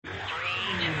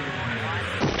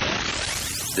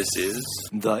This is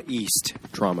the East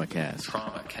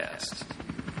TraumaCast.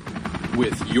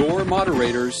 With your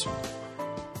moderators,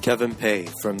 Kevin Pei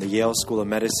from the Yale School of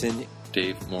Medicine,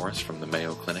 Dave Morris from the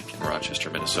Mayo Clinic in Rochester,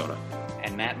 Minnesota,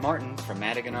 and Matt Martin from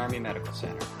Madigan Army Medical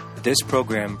Center. This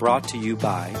program brought to you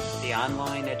by the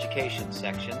online education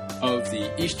section of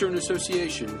the Eastern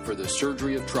Association for the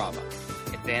Surgery of Trauma,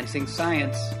 advancing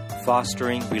science,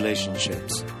 fostering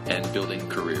relationships, and building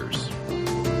careers.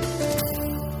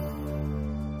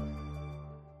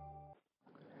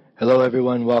 Hello,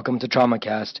 everyone. Welcome to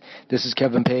TraumaCast. This is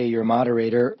Kevin Pei, your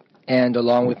moderator, and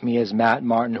along with me is Matt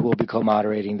Martin, who will be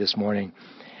co-moderating this morning.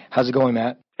 How's it going,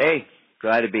 Matt? Hey,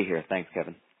 glad to be here. Thanks,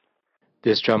 Kevin.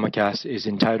 This TraumaCast is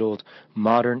entitled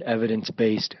Modern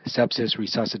Evidence-Based Sepsis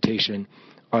Resuscitation: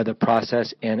 Are the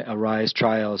Process and ARISE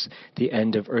Trials the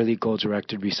End of Early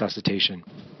Goal-Directed Resuscitation?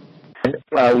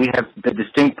 We have the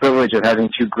distinct privilege of having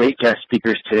two great guest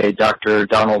speakers today, Dr.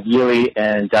 Donald Yealy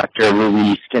and Dr.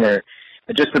 Ruby Skinner.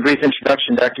 Just a brief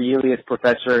introduction, Dr. Yealy is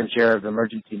Professor and Chair of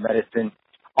Emergency Medicine,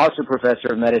 also Professor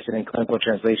of Medicine and Clinical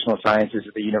Translational Sciences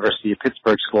at the University of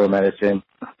Pittsburgh School of Medicine.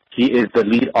 He is the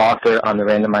lead author on the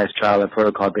randomized trial of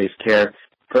protocol-based care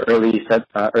for early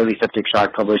septic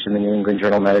shock published in the New England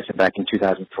Journal of Medicine back in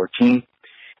 2014.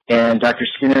 And Dr.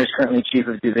 Skinner is currently Chief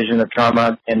of Division of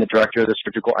Trauma and the Director of the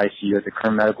Surgical ICU at the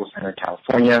Kern Medical Center in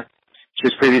California. She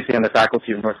was previously on the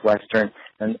faculty of Northwestern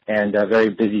and a very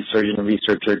busy surgeon and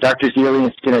researcher. Drs. Yealy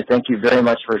and Skinner, thank you very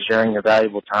much for sharing your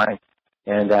valuable time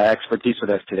and expertise with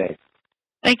us today.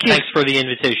 Thank you. Thanks for the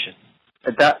invitation.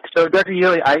 So, Dr.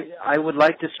 Yealy, I would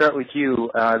like to start with you,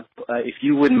 if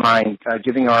you wouldn't mind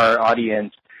giving our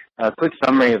audience a quick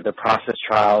summary of the process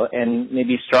trial and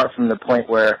maybe start from the point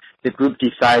where the group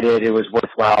decided it was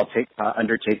worthwhile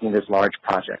undertaking this large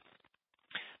project.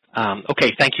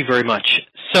 Okay, thank you very much.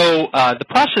 So the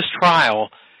process trial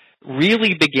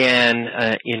really began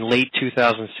in late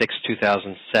 2006,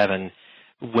 2007,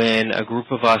 when a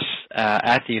group of us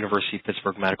at the University of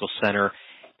Pittsburgh Medical Center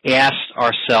asked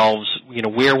ourselves,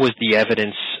 where was the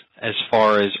evidence as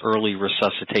far as early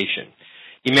resuscitation?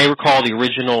 You may recall the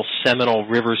original seminal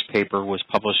Rivers paper was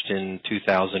published in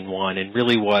 2001 and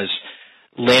really was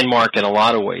landmark in a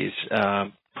lot of ways.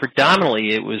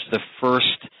 Predominantly, it was the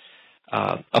first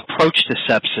approach to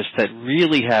sepsis that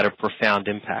really had a profound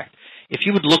impact. If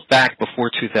you would look back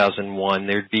before 2001,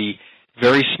 there'd be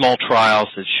very small trials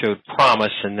that showed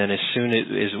promise, and then as soon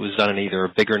as it was done in either a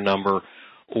bigger number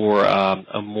or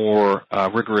a more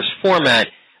rigorous format,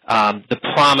 the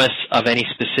promise of any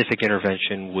specific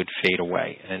intervention would fade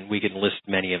away, and we could list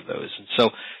many of those. And so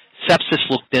sepsis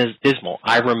looked dismal.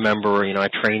 I remember, I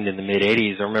trained in the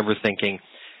mid-'80s. I remember thinking,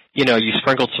 you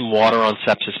sprinkled some water on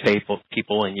sepsis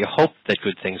people and you hoped that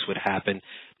good things would happen,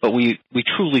 but we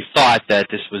truly thought that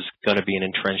this was going to be an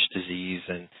entrenched disease,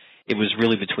 and it was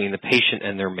really between the patient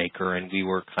and their maker, and we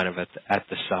were kind of at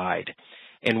the side.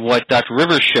 And what Dr.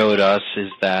 Rivers showed us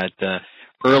is that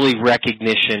early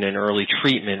recognition and early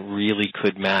treatment really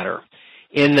could matter.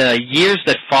 In the years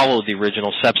that followed the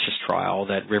original sepsis trial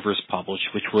that Rivers published,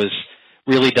 which was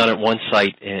really done at one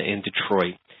site in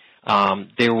Detroit,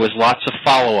 there was lots of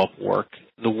follow-up work.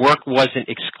 The work wasn't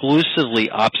exclusively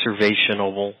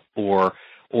observational or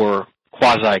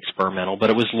quasi-experimental, but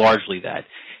it was largely that.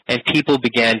 And people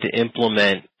began to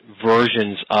implement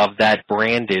versions of that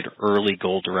branded early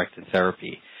goal-directed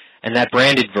therapy. And that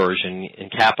branded version, in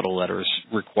capital letters,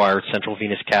 required central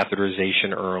venous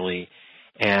catheterization early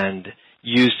and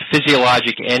used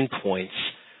physiologic endpoints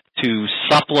to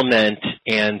supplement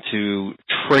and to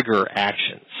trigger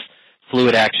actions.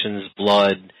 Fluid actions,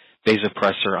 blood,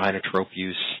 vasopressor, inotrope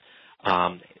use,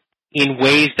 in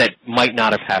ways that might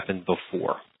not have happened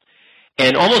before.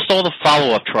 And almost all the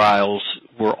follow-up trials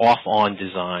were off-on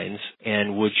designs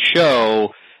and would show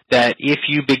that if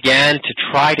you began to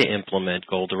try to implement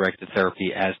goal-directed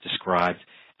therapy as described,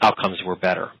 outcomes were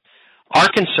better. Our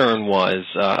concern was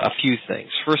a few things.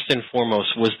 First and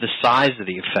foremost, was the size of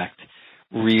the effect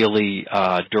really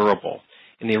durable?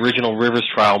 In the original Rivers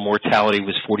trial, mortality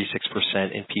was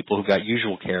 46% in people who got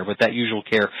usual care, but that usual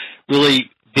care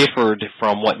really differed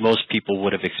from what most people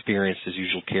would have experienced as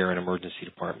usual care in emergency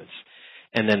departments.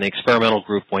 And then the experimental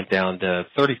group went down to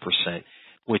 30%,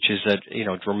 which is a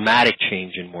dramatic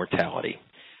change in mortality.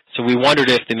 So we wondered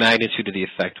if the magnitude of the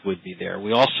effect would be there.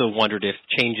 We also wondered if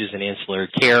changes in ancillary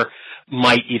care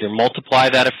might either multiply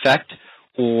that effect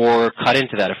or cut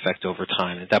into that effect over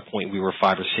time. At that point, we were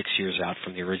 5 or 6 years out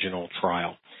from the original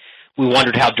trial. We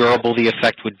wondered how durable the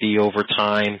effect would be over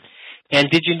time. And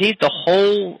did you need the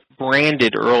whole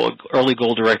branded early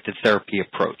goal-directed therapy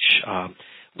approach?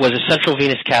 Was a central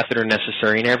venous catheter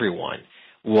necessary in everyone?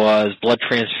 was blood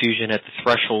transfusion at the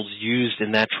thresholds used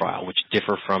in that trial, which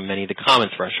differ from many of the common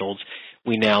thresholds.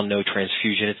 We now know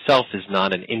transfusion itself is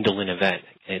not an indolent event.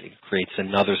 It creates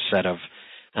another set of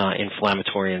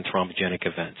inflammatory and thrombogenic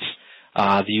events.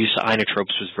 The use of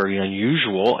inotropes was very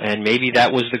unusual, and maybe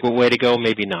that was the good way to go,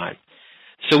 maybe not.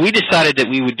 So we decided that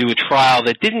we would do a trial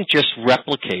that didn't just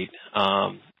replicate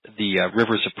the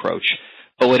Rivers approach,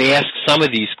 but would ask some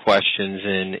of these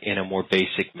questions in a more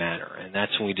basic manner, and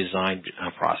that's when we designed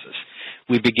our process.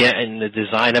 We began the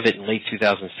design of it in late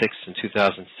 2006 and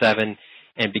 2007,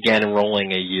 and began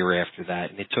enrolling a year after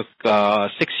that. And it took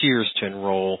 6 years to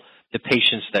enroll the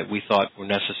patients that we thought were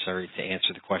necessary to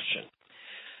answer the question.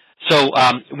 So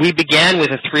we began with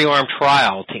a 3-arm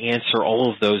trial to answer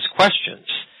all of those questions.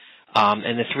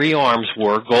 And the 3 arms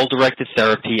were goal-directed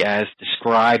therapy as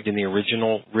described in the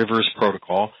original Rivers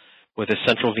protocol, with a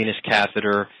central venous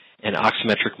catheter and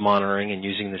oximetric monitoring and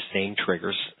using the same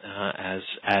triggers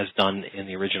as done in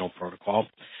the original protocol.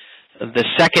 The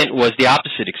second was the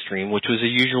opposite extreme, which was a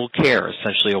usual care,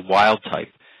 essentially a wild type,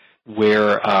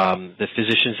 where the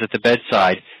physicians at the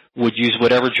bedside would use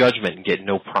whatever judgment and get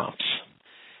no prompts.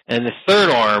 And the third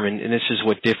arm, and this is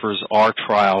what differs our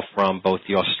trial from both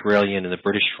the Australian and the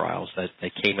British trials that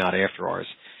came out after ours,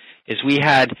 is we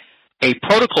had a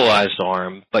protocolized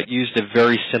arm, but used a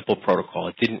very simple protocol.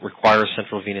 It didn't require a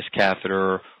central venous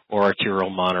catheter or arterial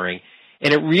monitoring.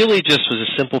 And it really just was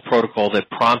a simple protocol that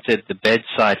prompted the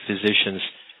bedside physicians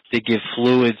to give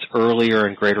fluids earlier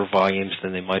in greater volumes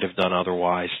than they might have done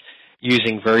otherwise,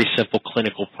 using very simple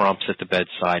clinical prompts at the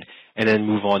bedside, and then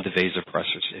move on to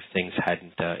vasopressors if things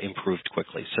hadn't improved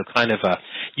quickly. So kind of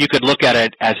you could look at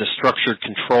it as a structured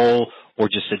control or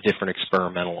just a different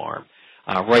experimental arm.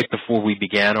 Right before we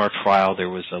began our trial, there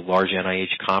was a large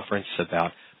NIH conference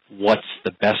about what's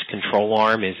the best control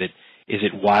arm. Is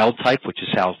it wild type, which is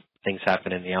how things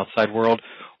happen in the outside world,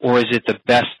 or is it the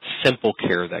best simple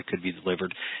care that could be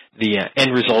delivered? The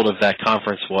end result of that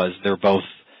conference was they're both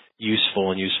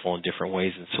useful in different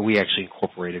ways, and so we actually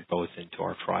incorporated both into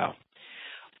our trial.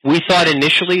 We thought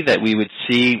initially that we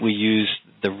used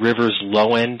the Rivers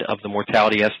low end of the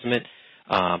mortality estimate,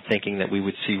 thinking that we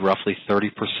would see roughly 30%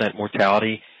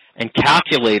 mortality, and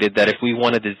calculated that if we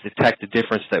wanted to detect a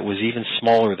difference that was even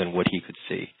smaller than what he could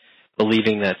see,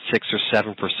 believing that 6 or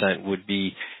 7% would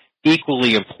be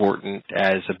equally important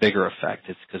as a bigger effect.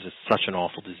 It's because it's such an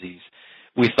awful disease.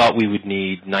 We thought we would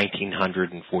need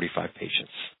 1,945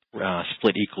 patients,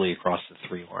 split equally across the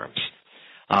 3 arms.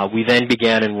 We then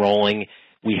began enrolling.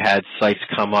 We had sites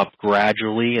come up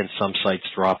gradually and some sites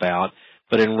drop out,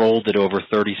 but enrolled at over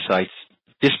 30 sites,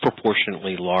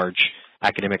 disproportionately large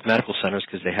academic medical centers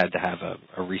because they had to have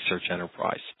a research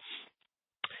enterprise.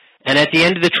 And at the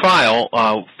end of the trial,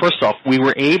 first off, we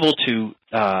were able to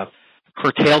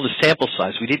curtail the sample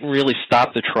size. We didn't really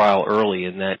stop the trial early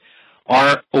in that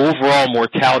our overall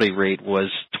mortality rate was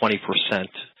 20%,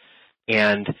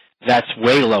 and that's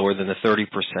way lower than the 30%.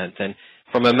 And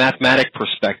from a mathematic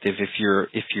perspective,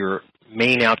 if your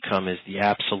main outcome is the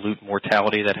absolute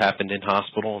mortality that happened in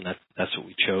hospital, and that's what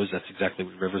we chose, that's exactly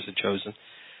what Rivers had chosen,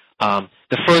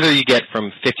 the further you get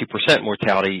from 50%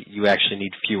 mortality, you actually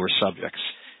need fewer subjects.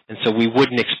 And so we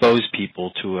wouldn't expose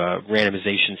people to a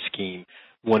randomization scheme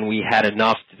when we had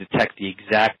enough to detect the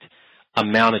exact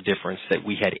amount of difference that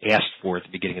we had asked for at the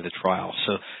beginning of the trial.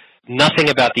 So nothing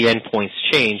about the endpoints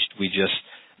changed. We just,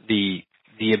 the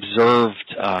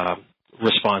observed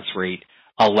response rate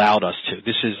allowed us to.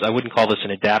 I wouldn't call this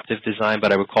an adaptive design,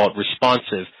 but I would call it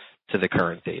responsive to the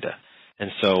current data. And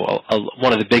so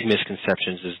one of the big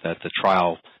misconceptions is that the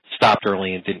trial stopped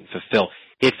early and didn't fulfill.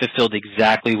 It fulfilled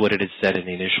exactly what it had said in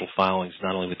the initial filings,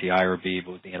 not only with the IRB,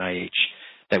 but with the NIH,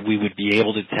 that we would be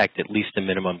able to detect at least a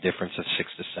minimum difference of 6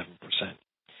 to 7%.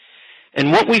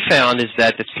 And what we found is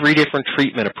that the 3 different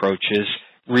treatment approaches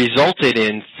resulted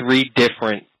in 3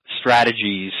 different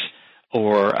strategies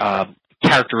or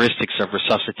characteristics of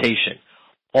resuscitation.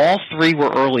 All 3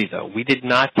 were early, though. We did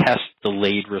not test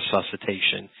delayed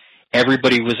resuscitation.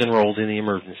 Everybody was enrolled in the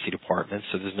emergency department,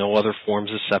 so there's no other forms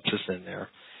of sepsis in there.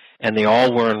 And they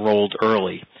all were enrolled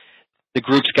early. The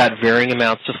groups got varying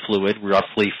amounts of fluid,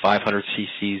 roughly 500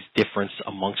 cc's difference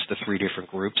amongst the 3 different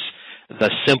groups. The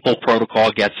simple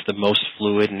protocol gets the most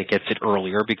fluid, and it gets it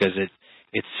earlier because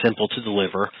it's simple to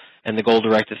deliver. And the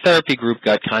goal-directed therapy group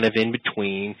got kind of in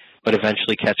between, but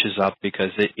eventually catches up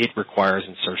because it requires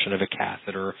insertion of a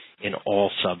catheter in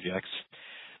all subjects.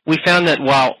 We found that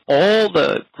while all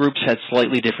the groups had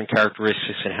slightly different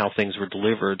characteristics in how things were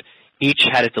delivered, each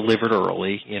had it delivered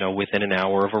early, within an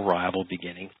hour of arrival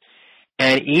beginning.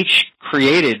 And each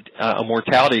created a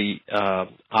mortality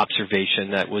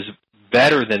observation that was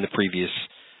better than the previous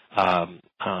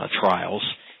trials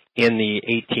in the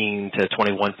 18 to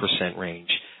 21% range,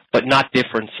 but not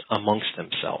difference amongst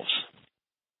themselves.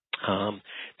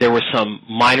 There were some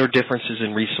minor differences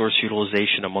in resource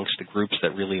utilization amongst the groups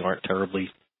that really aren't terribly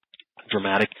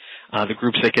dramatic. The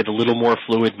groups that get a little more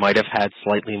fluid might have had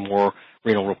slightly more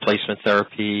renal replacement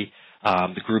therapy.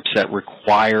 The groups that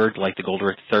required, like the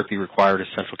goal-directed therapy, required a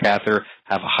central catheter,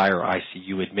 have a higher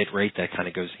ICU admit rate. That kind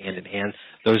of goes hand in hand.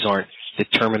 Those aren't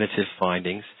determinative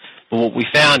findings. But what we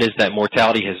found is that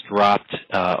mortality has dropped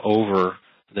over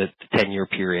the 10-year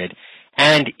period.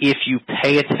 And if you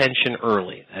pay attention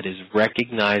early, that is,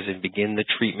 recognize and begin the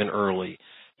treatment early,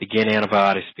 begin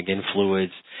antibiotics, begin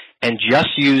fluids, and just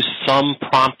use some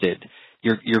prompted,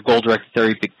 your goal-directed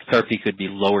therapy could be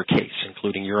lowercase,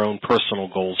 including your own personal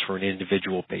goals for an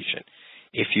individual patient.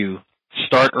 If you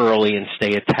start early and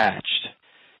stay attached,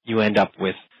 you end up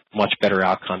with much better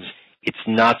outcomes. It's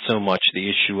not so much the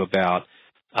issue about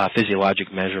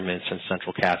physiologic measurements and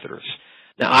central catheters.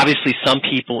 Now, obviously, some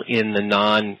people in the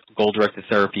non-goal-directed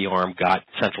therapy arm got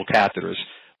central catheters,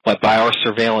 but by our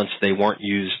surveillance, they weren't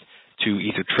used to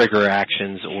either trigger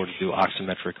actions or to do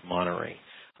oximetric monitoring.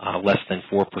 Less than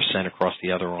 4% across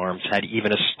the other arms had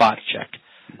even a spot check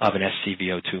of an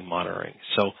SCVO2 monitoring.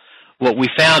 So what we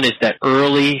found is that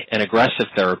early and aggressive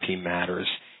therapy matters,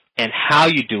 and how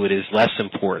you do it is less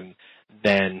important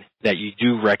than that you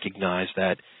do recognize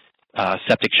that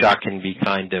septic shock can be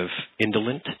kind of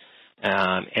indolent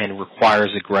and requires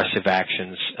aggressive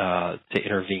actions to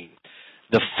intervene.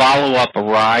 The follow-up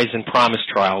ARISE and PROMISE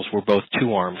trials were both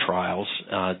two-arm trials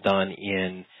done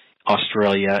in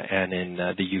Australia and in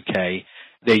the UK.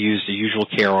 They used a usual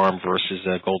care arm versus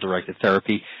a goal-directed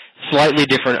therapy. Slightly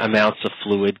different amounts of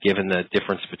fluid given the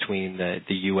difference between the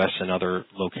US and other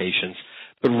locations,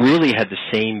 but really had the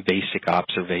same basic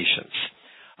observations.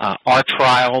 Our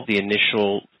trial, the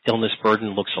initial illness burden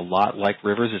looks a lot like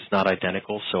Rivers. It's not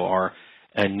identical, so our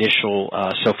initial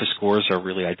SOFA scores are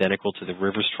really identical to the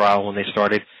Rivers trial when they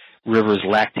started. Rivers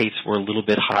lactates were a little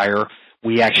bit higher.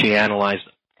 We actually analyzed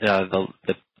the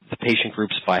patient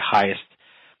groups by highest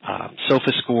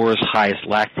SOFA scores, highest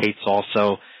lactates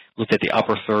also, looked at the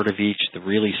upper third of each, the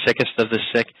really sickest of the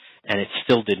sick, and it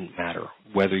still didn't matter.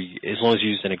 As long as you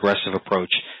used an aggressive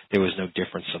approach, there was no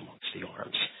difference amongst the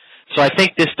arms. So I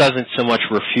think this doesn't so much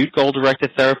refute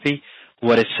goal-directed therapy.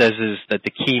 What it says is that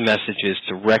the key message is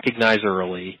to recognize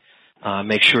early,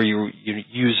 make sure you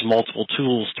use multiple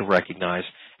tools to recognize,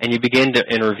 and you begin to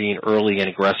intervene early and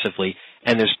aggressively,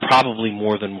 and there's probably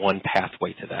more than one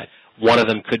pathway to that. One of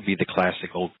them could be the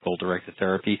classic goal-directed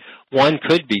therapy. One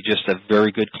could be just a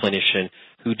very good clinician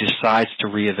who decides to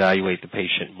reevaluate the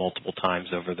patient multiple times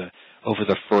over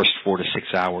the first 4 to 6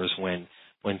 hours when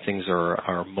things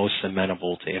are most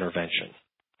amenable to intervention.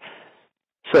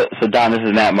 So Don, this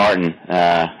is Matt Martin,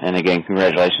 and again,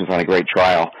 congratulations on a great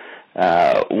trial.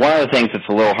 One of the things that's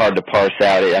a little hard to parse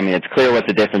out, I mean, it's clear what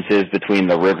the difference is between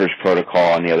the Rivers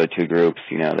protocol and the other two groups.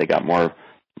 You know, they got more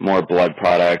blood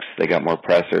products, they got more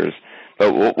pressors.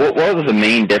 But what was the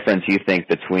main difference, you think,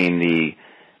 between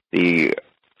the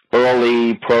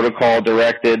early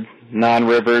protocol-directed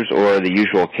non-Rivers or the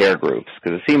usual care groups?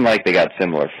 Because it seemed like they got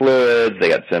similar fluids, they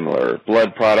got similar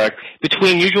blood products.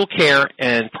 Between usual care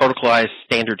and protocolized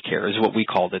standard care is what we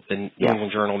called it. The New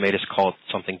England Journal made us call it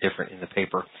something different in the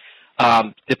paper.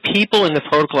 The people in the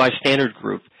protocolized standard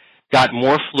group got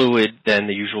more fluid than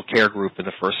the usual care group in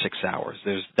the first 6 hours.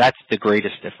 That's the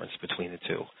greatest difference between the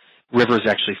two. Rivers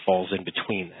actually falls in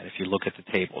between that if you look at the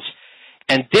tables.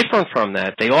 And different from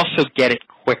that, they also get it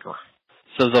quicker.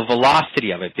 So the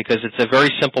velocity of it, because it's a very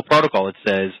simple protocol, it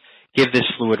says, give this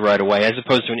fluid right away, as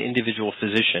opposed to an individual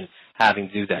physician having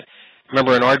to do that.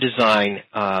 Remember, in our design,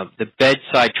 the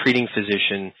bedside treating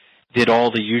physician did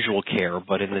all the usual care,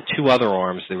 but in the two other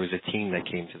arms, there was a team that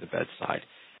came to the bedside.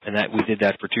 And that we did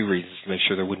that for two reasons, to make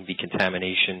sure there wouldn't be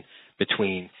contamination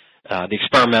between the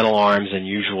experimental arms and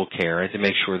usual care, and to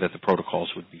make sure that the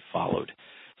protocols would be followed.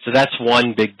 So that's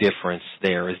one big difference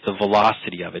there, is the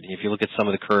velocity of it. And if you look at some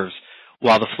of the curves,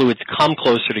 while the fluids come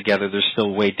closer together, they're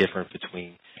still way different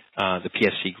between the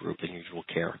PSC group and usual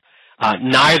care.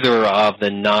 Neither of the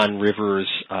non-Rivers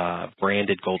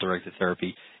branded goal-directed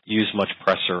therapy use much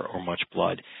pressor or much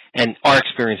blood. And our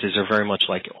experiences are very much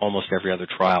like almost every other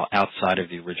trial outside of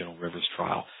the original Rivers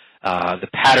trial. The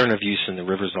pattern of use in the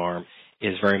Rivers arm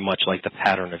is very much like the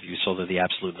pattern of use, although the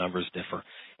absolute numbers differ,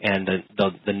 and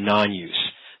the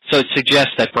non-use. So it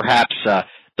suggests that perhaps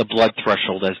the blood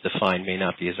threshold as defined may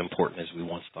not be as important as we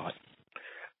once thought.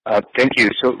 Thank you.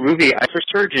 So, Ruby, for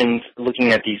surgeons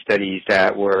looking at these studies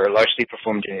that were largely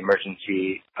performed in the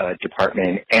emergency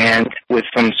department and with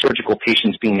some surgical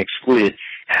patients being excluded,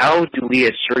 how do we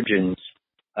as surgeons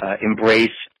embrace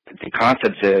the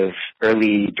concepts of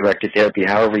early directed therapy,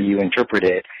 however you interpret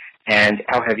it, and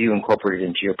how have you incorporated it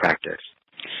into your practice?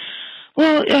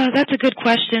 Well, that's a good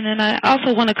question, and I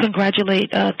also want to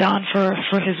congratulate Don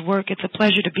for his work. It's a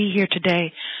pleasure to be here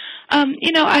today.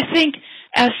 I think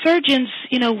as surgeons,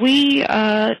 we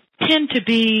tend to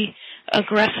be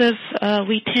aggressive.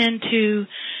 We tend to,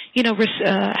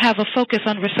 have a focus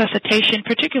on resuscitation,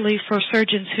 particularly for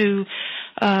surgeons who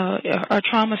are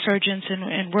trauma surgeons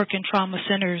and work in trauma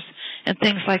centers and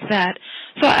things like that.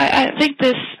 So I think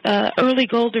this early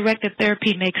goal-directed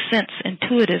therapy makes sense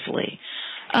intuitively.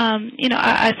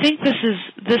 I think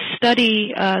this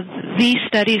study, these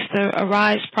studies, the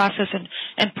ARISE process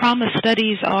and PROMISE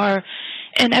studies are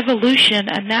an evolution,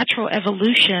 a natural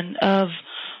evolution of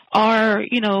our,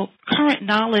 current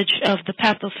knowledge of the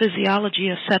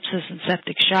pathophysiology of sepsis and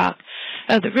septic shock.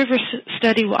 The RIVER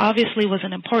study obviously was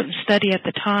an important study at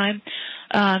the time.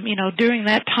 During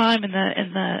that time in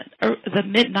the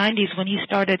mid-90s when you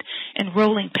started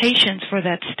enrolling patients for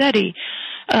that study,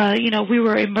 we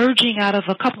were emerging out of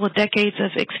a couple of decades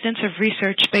of extensive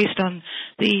research based on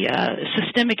the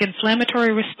systemic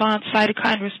inflammatory response,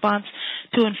 cytokine response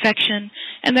to infection.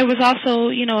 And there was also,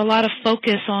 a lot of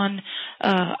focus on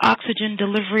oxygen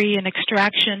delivery and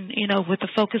extraction, with the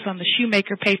focus on the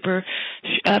Shoemaker papers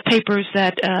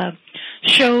that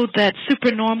showed that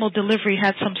supernormal delivery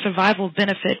had some survival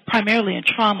benefit, primarily in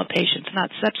trauma patients, not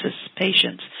sepsis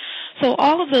patients. So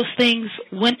all of those things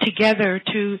went together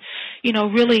to,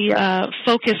 really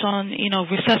focus on,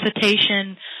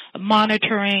 resuscitation,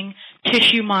 monitoring,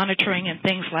 tissue monitoring, and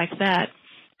things like that.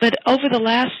 But over the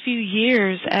last few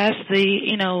years, as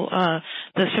the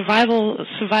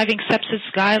surviving sepsis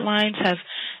guidelines have,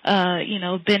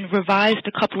 been revised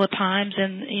a couple of times,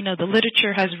 and the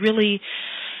literature has really,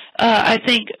 I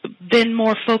think, been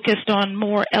more focused on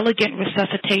more elegant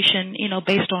resuscitation,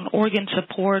 based on organ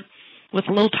support with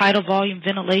low tidal volume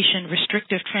ventilation,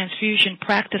 restrictive transfusion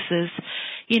practices.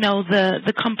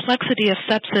 The complexity of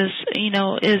sepsis,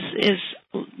 is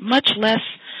much less.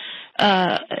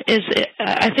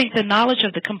 I think the knowledge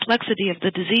of the complexity of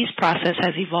the disease process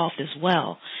has evolved as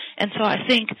well. And so I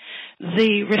think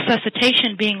the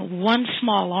resuscitation being one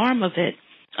small arm of it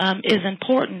is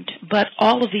important, but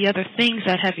all of the other things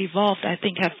that have evolved, I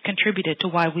think, have contributed to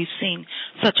why we've seen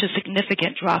such a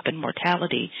significant drop in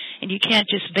mortality. And you can't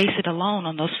just base it alone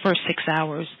on those first 6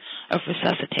 hours of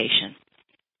resuscitation.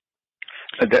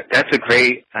 That's a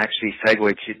great, actually,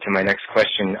 segue to my next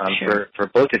question Sure. for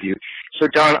both of you. So,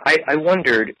 Don, I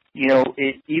wondered,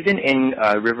 even in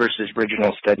Rivers'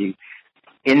 original study,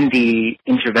 in the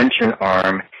intervention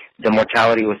arm, the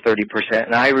mortality was 30%.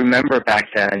 And I remember back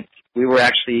then, we were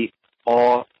actually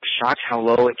all shocked how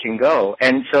low it can go.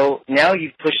 And so now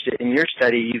you've pushed it in your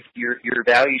study. Your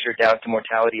values are down to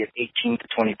mortality of 18 to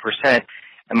 20%.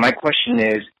 And my question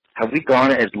is, have we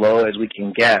gone as low as we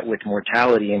can get with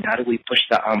mortality, and how do we push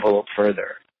that envelope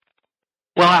further?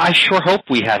 Well, I sure hope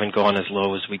we haven't gone as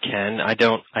low as we can. I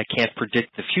can't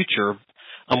predict the future.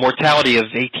 A mortality of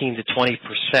 18 to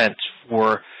 20%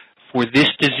 for this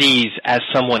disease as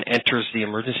someone enters the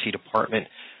emergency department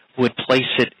would place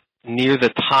it near the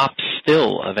top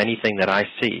still of anything that I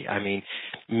see. I mean,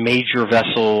 major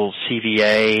vessel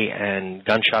CVA and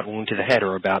gunshot wound to the head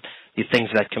are about the things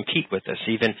that compete with this.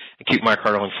 Even acute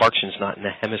myocardial infarction is not in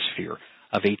the hemisphere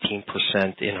of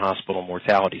 18% in-hospital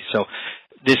mortality. So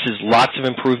this is lots of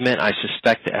improvement. I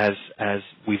suspect, as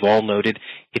we've all noted,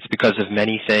 it's because of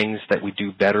many things that we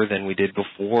do better than we did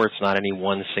before. It's not any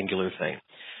one singular thing.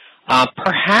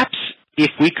 Perhaps if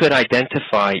we could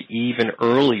identify even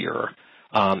earlier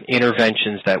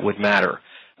interventions that would matter.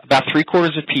 About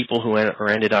 3/4 of people who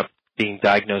ended up being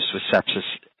diagnosed with sepsis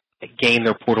gain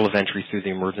their portal of entry through the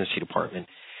emergency department.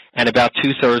 And about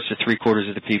 2/3 to 3/4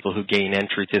 of the people who gain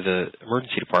entry to the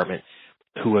emergency department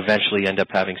who eventually end up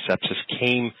having sepsis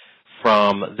came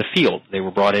from the field. They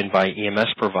were brought in by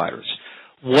EMS providers.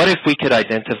 What if we could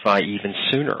identify even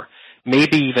sooner?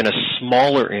 Maybe even a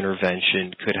smaller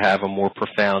intervention could have a more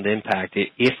profound impact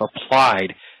if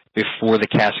applied before the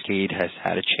cascade has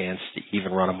had a chance to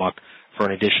even run amok for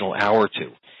an additional hour or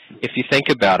two. If you think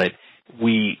about it,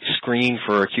 we screen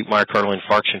for acute myocardial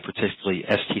infarction, particularly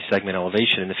ST segment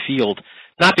elevation in the field,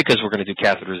 not because we're going to do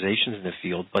catheterizations in the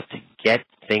field, but to get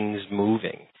things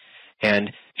moving.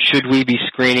 And should we be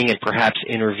screening and perhaps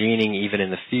intervening even in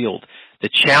the field? The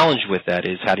challenge with that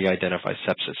is, how do you identify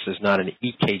sepsis? There's not an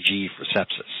EKG for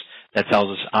sepsis that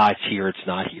tells us, it's here, it's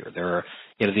not here. There are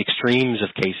the extremes of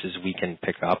cases we can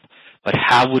pick up, but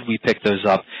how would we pick those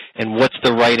up? And what's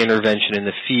the right intervention in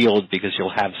the field? Because you'll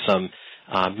have some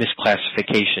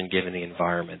misclassification given the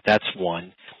environment. That's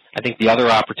one. I think the other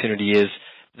opportunity is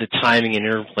the timing and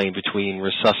interplay between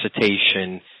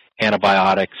resuscitation,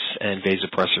 antibiotics, and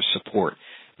vasopressor support.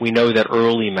 We know that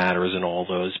early matters in all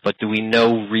those, but do we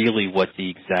know really what the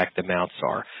exact amounts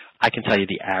are? I can tell you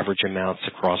the average amounts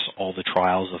across all the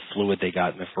trials of fluid they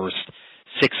got in the first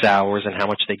 6 hours and how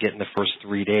much they get in the first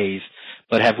 3 days,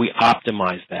 but have we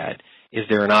optimized that? Is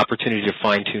there an opportunity to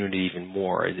fine-tune it even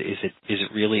more? Is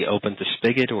it really open to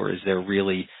spigot, or is there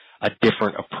really a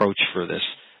different approach for this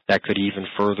that could even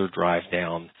further drive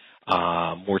down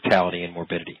mortality and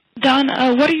morbidity? Don,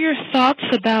 what are your thoughts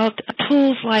about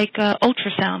tools like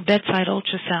ultrasound, bedside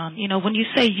ultrasound? You know, when you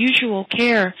say usual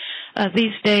care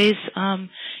these days,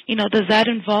 does that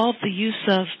involve the use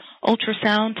of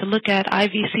ultrasound to look at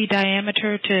IVC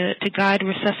diameter to guide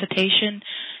resuscitation?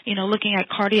 Looking at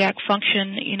cardiac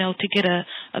function, to get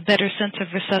a better sense of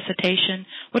resuscitation.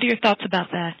 What are your thoughts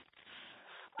about that?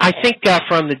 I think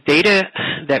from the data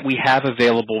that we have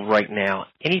available right now,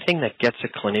 anything that gets a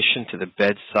clinician to the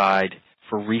bedside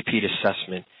for repeat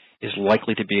assessment is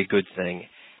likely to be a good thing.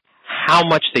 How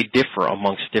much they differ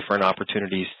amongst different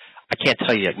opportunities, I can't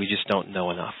tell you yet. We just don't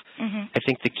know enough. Mm-hmm. I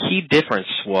think the key difference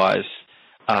was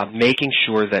making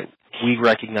sure that we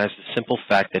recognize the simple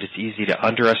fact that it's easy to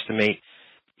underestimate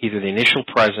either the initial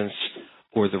presence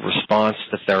or the response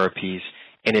to therapies.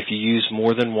 And if you use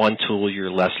more than one tool,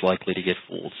 you're less likely to get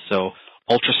fooled. So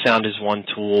ultrasound is one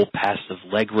tool, passive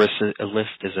leg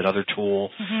lift is another tool,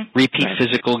 repeat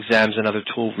physical exam is another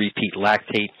tool, repeat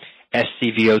lactate,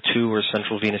 SCVO2 or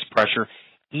central venous pressure.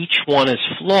 Each one is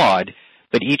flawed,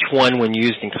 but each one, when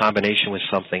used in combination with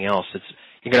something else,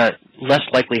 you're going to less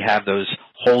likely have those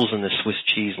holes in the Swiss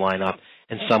cheese line up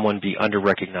and someone be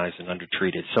under-recognized and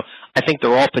under-treated. So I think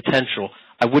they're all potential.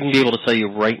 I wouldn't be able to tell you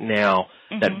right now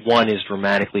that one is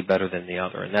dramatically better than the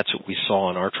other, and that's what we saw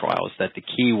in our trials, that the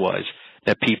key was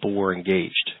that people were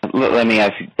engaged. Let me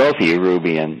ask both of you,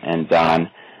 Ruby and Don,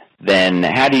 then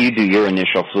how do you do your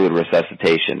initial fluid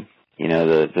resuscitation?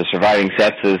 The surviving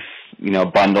sepsis,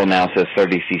 bundle now says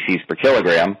 30 cc's per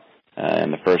kilogram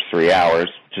in the first 3 hours,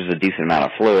 which is a decent amount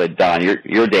of fluid. Don,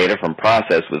 your data from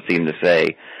process would seem to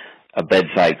say a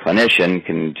bedside clinician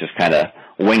can just kind of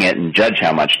wing it and judge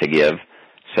how much to give.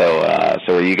 So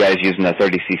are you guys using the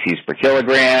 30 cc's per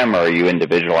kilogram, or are you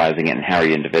individualizing it, and how are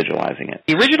you individualizing it?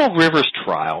 The original Rivers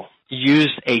trial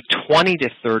used a 20 to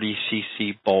 30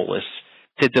 cc bolus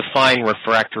to define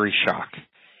refractory shock.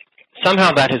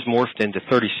 Somehow that has morphed into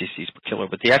 30 cc's per kilo,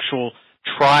 but the actual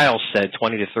trial said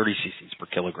 20 to 30 cc's per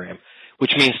kilogram,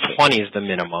 which means 20 is the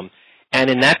minimum. And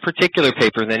in that particular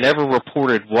paper, they never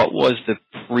reported what was the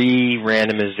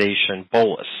pre-randomization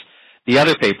bolus. The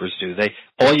other papers do.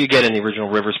 All you get in the original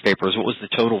Rivers paper is what was the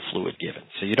total fluid given.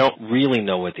 So you don't really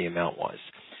know what the amount was.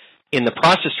 In the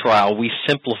process trial, we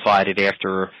simplified it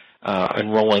after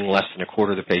enrolling less than a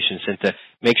quarter of the patients into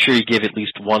make sure you give at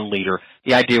least 1 liter.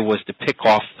 The idea was to pick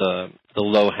off the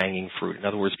low-hanging fruit. In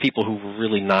other words, people who were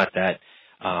really not that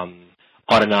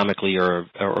autonomically or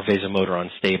vasomotor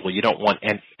unstable. You don't want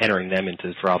entering them into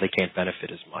the trial. They can't benefit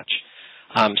as much.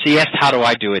 So you asked, how do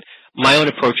I do it? My own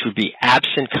approach would be,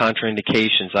 absent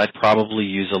contraindications, I'd probably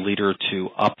use a liter or two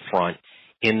up front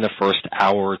in the first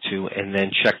hour or two and then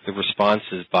check the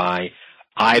responses by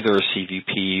either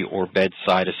CVP or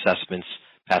bedside assessments,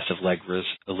 passive leg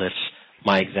lifts,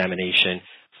 my examination,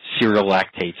 serial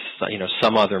lactates,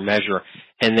 some other measure,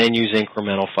 and then use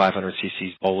incremental 500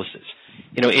 cc's boluses.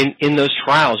 In those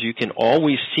trials, you can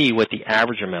always see what the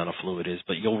average amount of fluid is,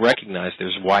 but you'll recognize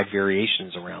there's wide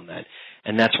variations around that.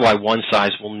 And that's why one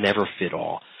size will never fit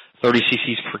all. 30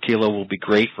 cc's per kilo will be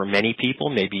great for many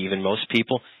people, maybe even most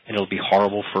people, and it'll be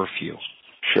horrible for a few.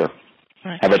 Sure.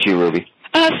 Right. How about you, Ruby?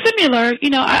 Similar.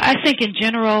 I think in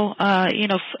general,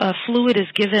 fluid is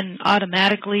given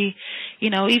automatically,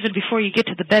 even before you get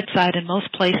to the bedside in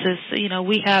most places.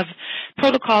 We have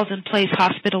protocols in place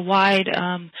hospital-wide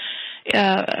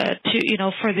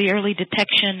for the early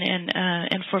detection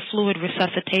and for fluid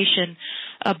resuscitation.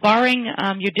 Barring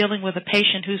you're dealing with a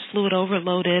patient who's fluid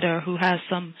overloaded or who has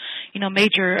some,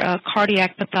 major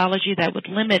cardiac pathology that would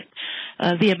limit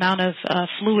the amount of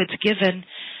fluids given.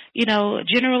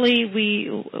 Generally we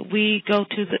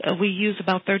use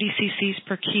about 30 cc's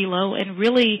per kilo, and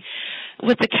really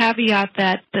with the caveat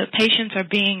that the patients are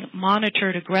being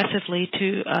monitored aggressively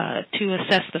to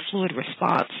assess the fluid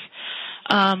response.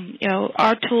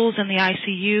 Our tools in the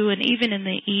ICU and even in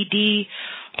the ED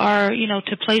are,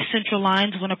 to place central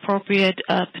lines when appropriate,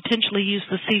 potentially use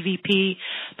the CVP,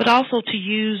 but also to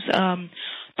use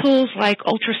tools like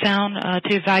ultrasound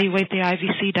to evaluate the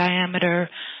IVC diameter,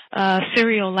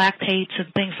 serial lactates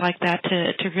and things like that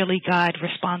to really guide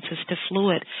responses to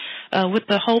fluid, with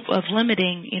the hope of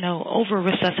limiting,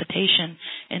 over-resuscitation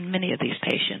in many of these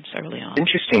patients early on.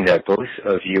 Interesting that both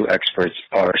of you experts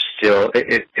are still,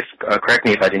 correct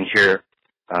me if I didn't hear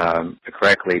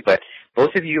correctly, but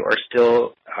both of you are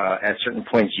still at certain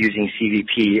points using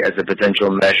CVP as a potential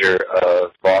measure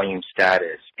of volume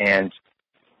status. And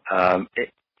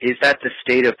is that the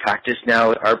state of practice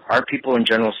now? Are people in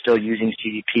general still using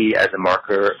CVP as a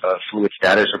marker of fluid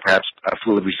status or perhaps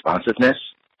fluid responsiveness?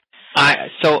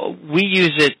 So we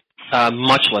use it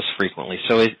much less frequently.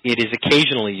 So it is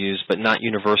occasionally used, but not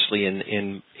universally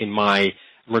in my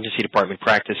emergency department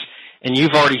practice. And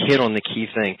you've already hit on the key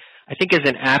thing. I think as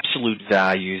an absolute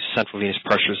value, central venous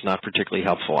pressure is not particularly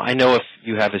helpful. I know if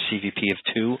you have a CVP of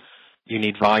 2, you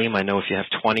need volume. I know if you have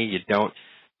 20, you don't.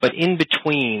 But in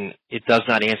between, it does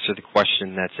not answer the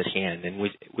question that's at hand, and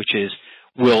which is,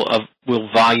 will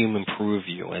volume improve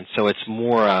you? And so it's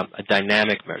more a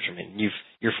dynamic measurement.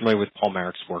 You're familiar with Paul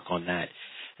Marrick's work on that.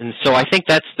 And so I think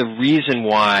that's the reason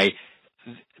why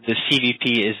the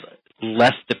CVP is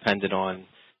less dependent on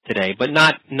today, but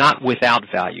not without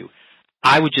value.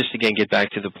 I would just, again, get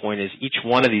back to the point is each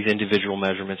one of these individual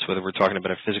measurements, whether we're talking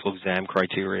about a physical exam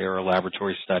criteria or a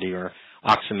laboratory study or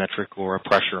oximetric or a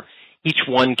pressure, each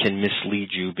one can mislead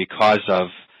you because of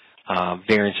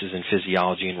variances in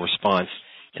physiology and response.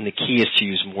 And the key is to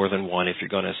use more than one if you're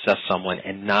going to assess someone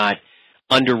and not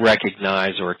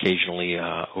under-recognize or occasionally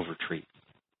over-treat.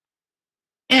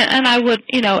 And I would,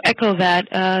 echo that.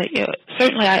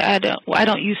 Certainly, I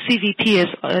don't use CVP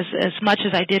as much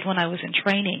as I did when I was in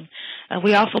training.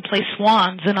 We also play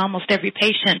swans in almost every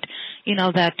patient,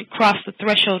 that crossed the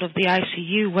threshold of the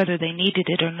ICU, whether they needed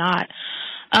it or not.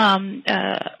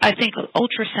 I think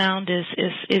ultrasound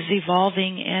is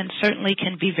evolving and certainly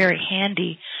can be very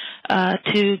handy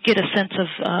to get a sense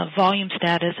of volume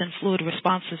status and fluid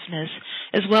responsiveness,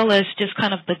 as well as just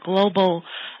kind of the global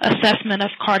assessment of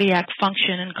cardiac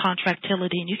function and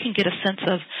contractility. And you can get a sense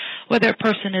of whether a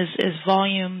person is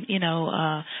volume,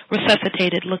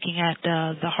 resuscitated, looking at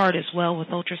the heart as well with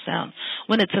ultrasound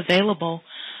when it's available.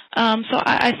 So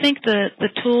I think the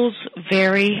tools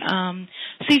vary.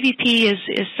 CVP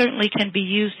is certainly can be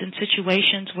used in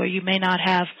situations where you may not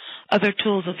have other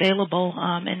tools available,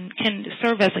 and can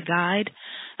serve as a guide.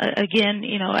 Again,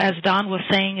 as Don was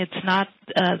saying, it's not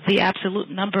the absolute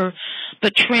number,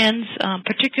 but trends,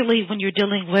 particularly when you're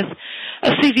dealing with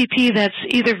a CVP that's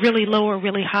either really low or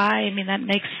really high. I mean, that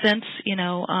makes sense,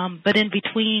 but in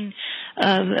between,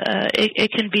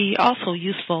 it can be also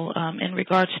useful in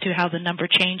regards to how the number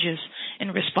changes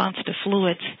in response to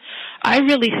fluids. I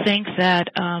really think that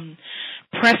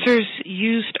pressors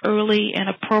used early and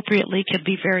appropriately can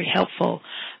be very helpful,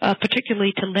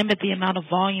 particularly to limit the amount of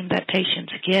volume that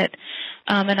patients get.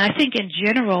 And I think in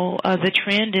general, the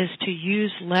trend is to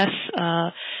use less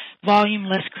volume,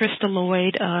 less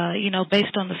crystalloid,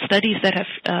 based on the studies that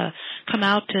have come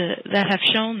out that have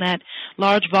shown that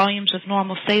large volumes of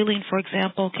normal saline, for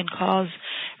example, can cause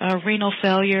renal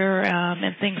failure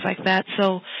and things like that.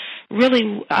 So really,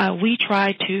 we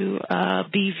try to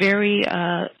be very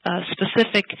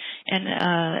specific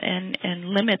and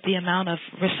limit the amount of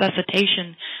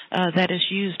resuscitation that is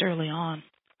used early on.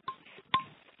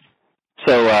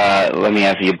 So let me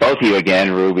ask you, both of you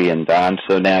again, Ruby and Don.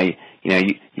 So now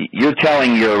you're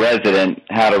telling your resident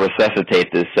how to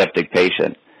resuscitate this septic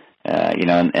patient,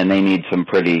 and they need some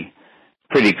pretty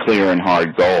clear and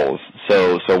hard goals.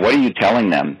 So what are you telling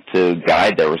them to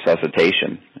guide their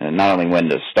resuscitation, and not only when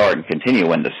to start and continue,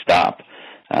 when to stop?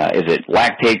 Is it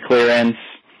lactate clearance?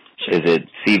 Is it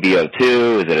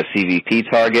CVO2? Is it a CVP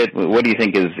target? What do you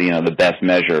think is the best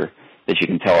measure that you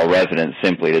can tell a resident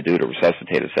simply to do to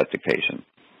resuscitate a septic patient?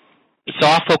 So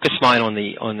I'll focus mine on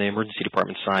the emergency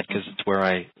department side because it's where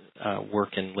I work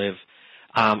and live.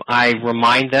 I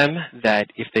remind them that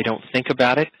if they don't think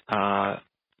about it,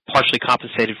 partially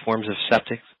compensated forms of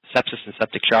sepsis and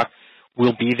septic shock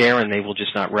will be there, and they will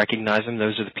just not recognize them.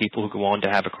 Those are the people who go on to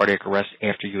have a cardiac arrest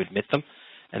after you admit them,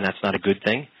 and that's not a good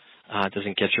thing. It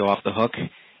doesn't get you off the hook.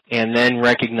 And then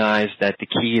recognize that the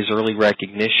key is early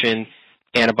recognition,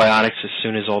 antibiotics as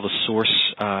soon as all the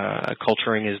source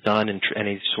culturing is done and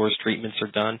any source treatments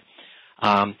are done.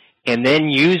 And then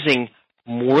using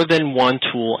more than one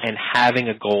tool and having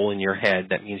a goal in your head.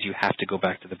 That means you have to go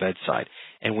back to the bedside.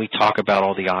 And we talk about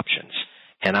all the options.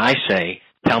 And I say,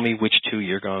 tell me which two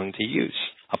you're going to use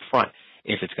up front.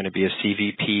 If it's going to be a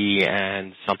CVP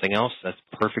and something else, that's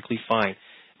perfectly fine.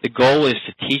 The goal is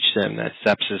to teach them that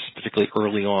sepsis, particularly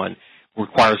early on,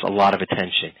 requires a lot of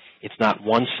attention. It's not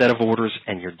one set of orders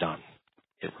and you're done.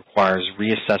 It requires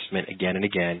reassessment again and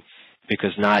again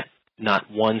because not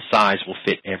one size will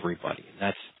fit everybody.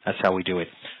 That's how we do it.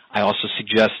 I also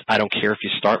suggest I don't care if you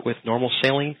start with normal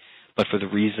saline, but for the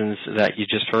reasons that you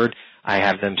just heard, I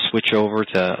have them switch over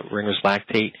to Ringer's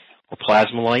lactate or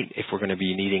Plasmolite if we're going to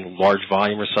be needing large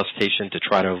volume resuscitation to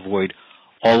try to avoid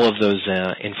all of those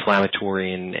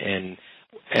inflammatory and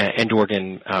end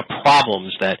organ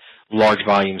problems that large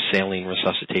volume saline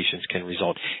resuscitations can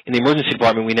result. In the emergency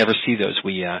department, we never see those.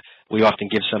 We often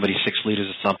give somebody 6 liters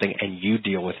of something, and you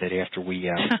deal with it after we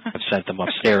have sent them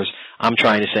upstairs. I'm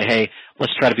trying to say, hey,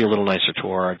 let's try to be a little nicer to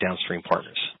our downstream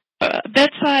partners.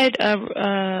 Bedside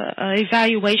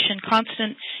evaluation,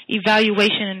 constant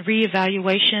evaluation and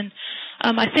reevaluation.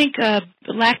 I think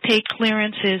lactate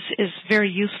clearance is very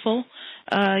useful.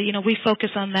 We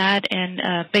focus on that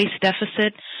and base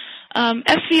deficit.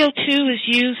 SVO2 is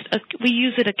used. We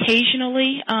use it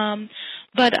occasionally,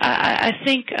 but I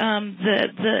think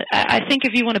I think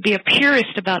if you want to be a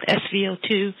purist about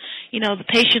SVO2, the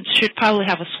patient should probably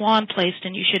have a swan placed,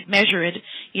 and you should measure it,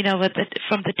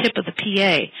 from the tip of the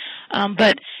PA.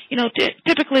 But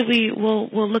typically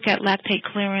we'll look at lactate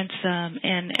clearance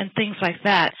and things like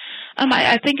that.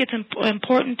 I think it's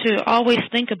important to always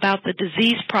think about the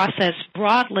disease process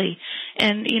broadly,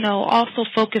 and also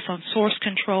focus on source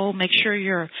control. Make sure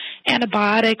your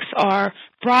antibiotics are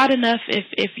broad enough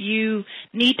if you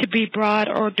need to be broad,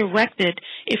 or directed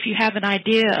if you have an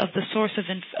idea of the source of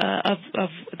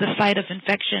the site of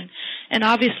infection, and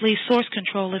obviously source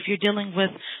control if you're dealing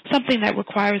with something that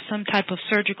requires some type of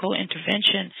surgical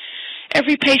intervention.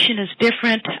 Every patient is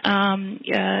different.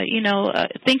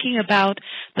 Thinking about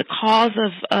the cause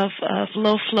of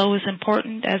low flow is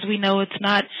important. As we know, it's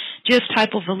not just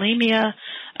hypovolemia.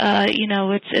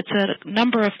 It's a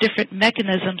number of different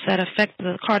mechanisms that affect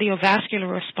the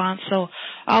cardiovascular response. So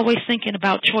always thinking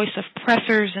about choice of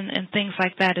pressors and things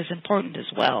like that is important as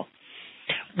well.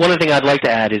 One other thing I'd like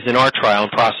to add is in our trial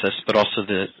and process, but also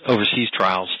the overseas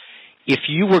trials, if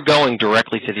you were going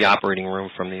directly to the operating room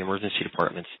from the emergency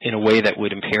departments in a way that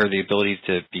would impair the ability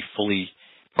to be fully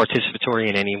participatory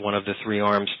in any one of the 3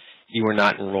 arms, you were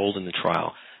not enrolled in the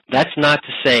trial. That's not to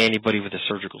say anybody with a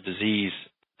surgical disease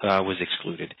was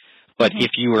excluded. But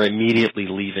if you were immediately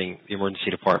leaving the emergency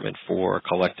department for a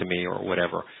colectomy or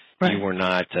whatever, right, you were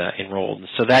not enrolled.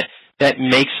 So that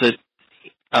makes it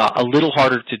a little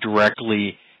harder to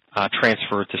directly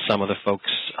transfer to some of the folks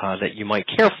that you might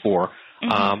care for.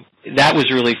 That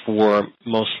was really for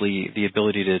mostly the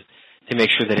ability to make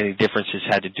sure that any differences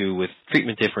had to do with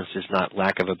treatment differences, not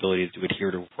lack of ability to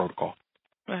adhere to a protocol.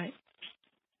 Right.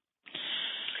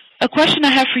 A question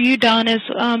I have for you, Don, is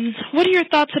what are your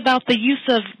thoughts about the use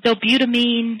of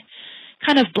dobutamine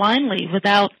kind of blindly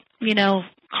without,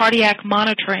 cardiac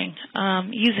monitoring,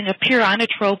 using a pure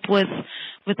inotrope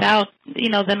without,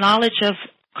 the knowledge of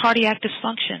cardiac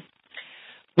dysfunction?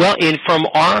 Well, from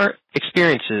our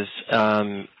experiences,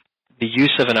 the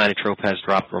use of an inotrope has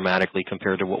dropped dramatically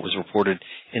compared to what was reported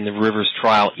in the Rivers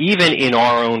trial, even in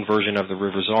our own version of the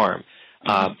Rivers arm.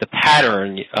 The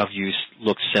pattern of use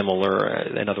looks similar.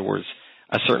 In other words,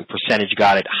 a certain percentage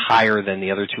got it higher than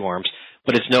the other 2 arms,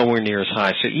 but it's nowhere near as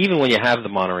high. So even when you have the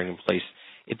monitoring in place,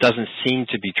 it doesn't seem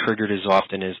to be triggered as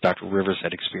often as Dr. Rivers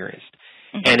had experienced.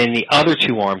 And in the other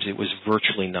 2 arms, it was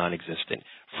virtually non-existent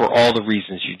for all the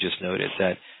reasons you just noted,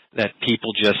 that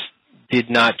people just did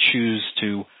not choose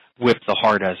to whip the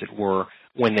heart, as it were,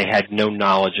 when they had no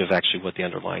knowledge of actually what the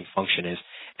underlying function is.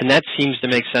 And that seems to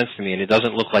make sense to me, and it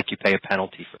doesn't look like you pay a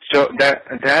penalty for it. So that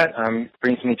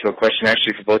brings me to a question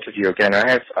actually for both of you. Again, I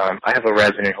have a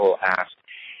resident who will ask,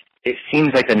 it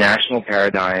seems like the national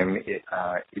paradigm in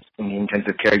the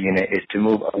intensive care unit is to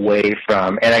move away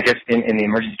from, and I guess in the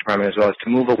emergency department as well, is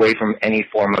to move away from any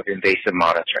form of invasive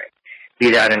monitoring, be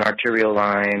that an arterial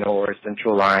line or a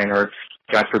central line or,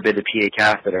 God forbid, a PA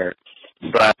catheter.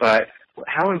 But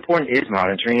how important is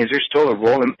monitoring? Is there still a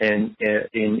role in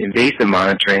invasive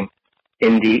monitoring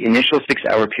in the initial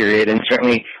 6-hour period, and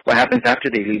certainly what happens after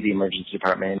they leave the emergency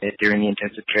department if they're in the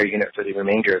intensive care unit for the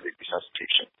remainder of the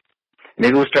resuscitation?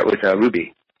 Maybe we'll start with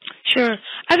Ruby. Sure.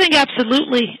 I think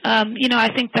absolutely. I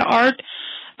think the art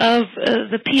of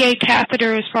the PA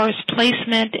catheter as far as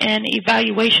placement and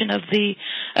evaluation of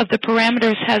the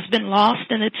parameters has been lost,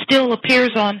 and it still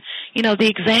appears on the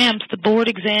exams, the board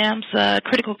exams,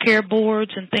 critical care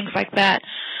boards, and things like that.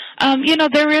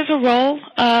 There is a role.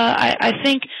 I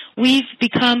think we've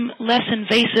become less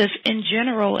invasive in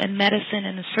general in medicine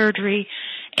and in surgery.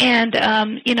 And,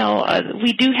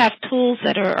 we do have tools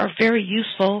that are very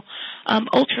useful.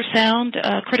 Ultrasound,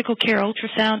 critical care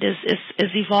ultrasound is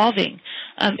evolving,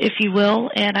 if you will,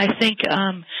 and I think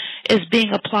is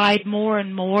being applied more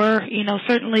and more.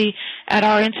 Certainly at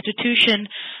our institution,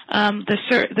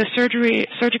 the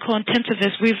surgical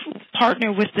intensivist, we've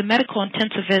partnered with the medical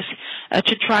intensivist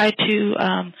to try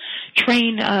to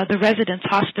train the residents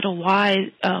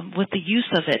hospital-wide with the use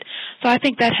of it. So I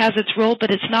think that has its role,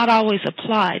 but it's not always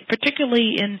applied,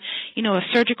 particularly in, a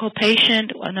surgical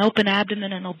patient, an open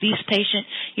abdomen, an obese patient.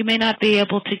 You may not be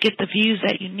able to get the views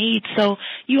that you need. So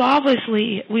we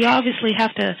obviously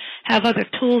have to have other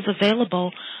tools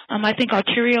available. I think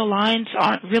arterial lines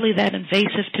aren't really that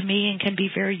invasive to me and can be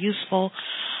very useful.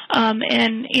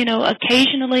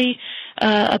 Occasionally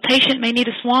a patient may need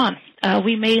a swan.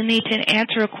 We may need to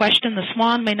answer a question. The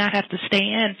swan may not have to stay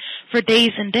in for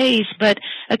days and days, but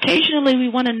occasionally we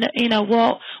want to,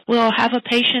 we'll have a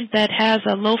patient that has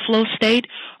a low flow state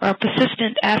or a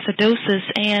persistent acidosis,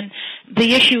 and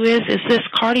the issue is this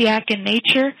cardiac in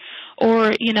nature?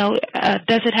 Or,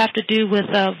 does it have to do with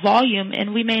volume?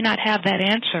 And we may not have that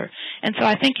answer. And so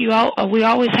I think we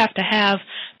always have to have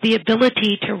the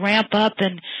ability to ramp up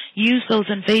and use those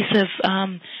invasive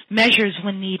measures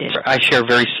when needed. I share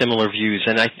very similar views.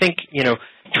 And I think,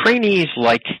 trainees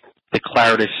like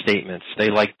declarative statements.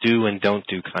 They like do and don't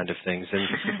do kind of things. And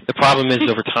the problem is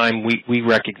over time we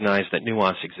recognize that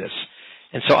nuance exists.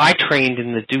 And so I trained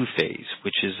in the do phase,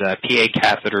 which is PA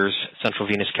catheters, central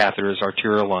venous catheters,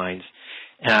 arterial lines.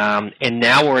 And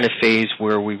now we're in a phase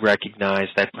where we recognize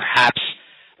that perhaps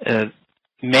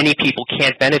many people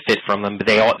can't benefit from them, but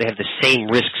they have the same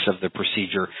risks of the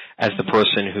procedure as the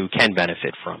person who can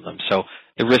benefit from them. So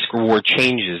the risk-reward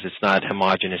changes. It's not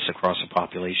homogeneous across a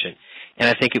population. And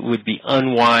I think it would be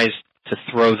unwise to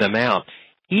throw them out.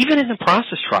 Even in the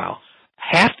process trial,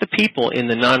 half the people in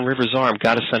the non-Rivers arm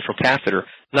got a central catheter,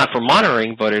 not for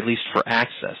monitoring, but at least for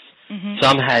access. Mm-hmm.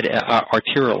 Some had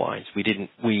arterial lines.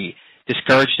 We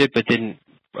discouraged it, but didn't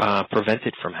prevent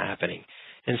it from happening.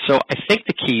 And so I think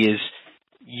the key is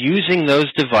using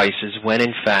those devices when,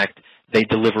 in fact, they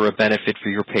deliver a benefit for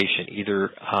your patient,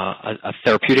 either a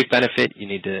therapeutic benefit, you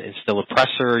need to instill a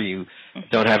pressor, you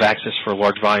don't have access for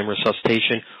large volume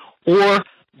resuscitation, or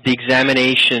the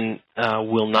examination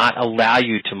will not allow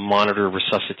you to monitor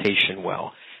resuscitation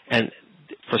well. And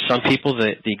for some people,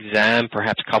 the exam,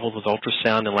 perhaps coupled with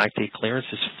ultrasound and lactate clearance,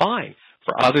 is fine.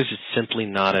 For others, it's simply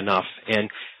not enough. And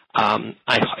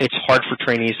it's hard for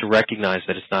trainees to recognize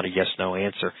that it's not a yes-no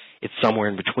answer. It's somewhere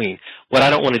in between. What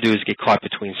I don't want to do is get caught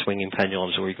between swinging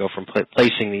pendulums where we go from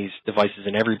placing these devices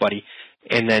in everybody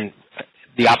and then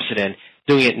the opposite end,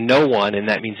 doing it in no one, and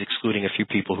that means excluding a few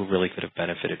people who really could have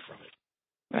benefited from it.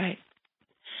 Right.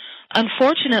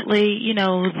 Unfortunately,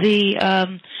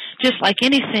 just like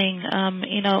anything,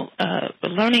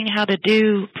 learning how to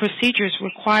do procedures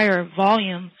require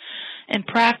volume and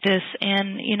practice,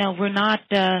 and, we're not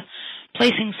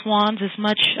placing swans as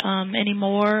much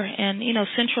anymore, and,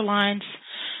 central lines,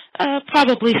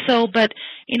 probably so, but,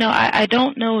 I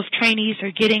don't know if trainees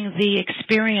are getting the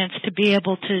experience to be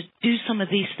able to do some of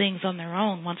these things on their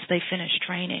own once they finish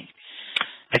training.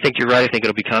 I think you're right. I think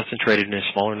it'll be concentrated in a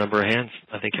smaller number of hands.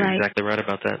 I think you're exactly right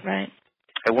about that. Right.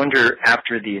 I wonder,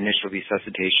 after the initial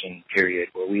resuscitation period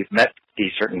where we've met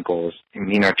these certain goals,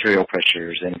 mean arterial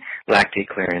pressures and lactate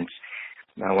clearance,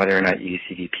 whether or not you use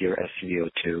CVP or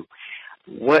SpVO2,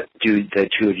 what do the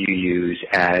two of you use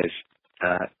as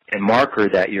a marker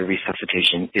that your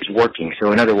resuscitation is working?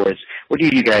 So in other words, what do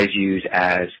you guys use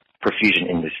as perfusion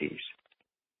indices?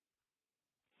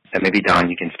 And maybe, Don,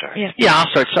 you can start. Yeah, I'll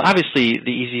start. So obviously the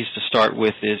easiest to start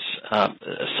with is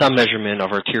some measurement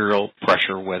of arterial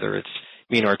pressure, whether it's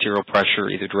mean arterial pressure,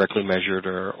 either directly measured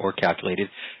or calculated,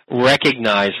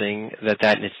 recognizing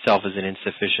that in itself is an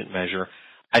insufficient measure.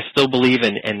 I still believe,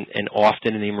 and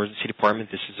often in the emergency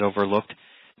department this is overlooked,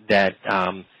 that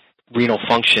renal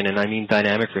function, and I mean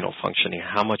dynamic renal functioning,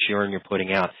 how much urine you're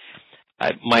putting out.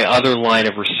 My other line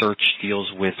of research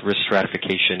deals with risk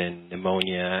stratification in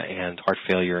pneumonia and heart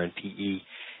failure and PE.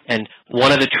 And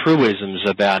one of the truisms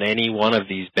about any one of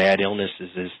these bad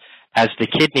illnesses is as the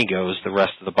kidney goes, the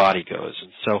rest of the body goes.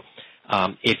 And so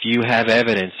if you have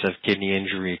evidence of kidney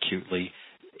injury acutely,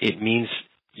 it means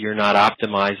you're not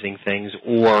optimizing things,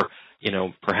 or,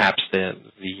 perhaps the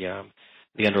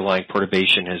underlying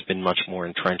perturbation has been much more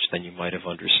entrenched than you might have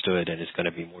understood and is going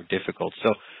to be more difficult.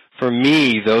 So for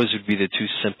me, those would be the two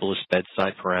simplest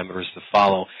bedside parameters to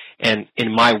follow. And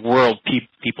in my world,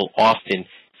 people often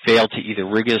fail to either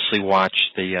rigorously watch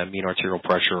the mean arterial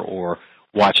pressure or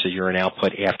watch the urine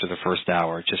output after the first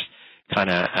hour. It just kind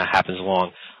of happens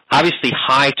along. Obviously,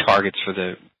 high targets for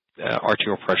the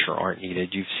arterial pressure aren't needed.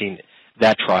 You've seen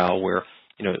that trial where,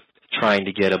 trying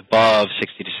to get above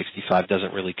 60 to 65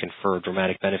 doesn't really confer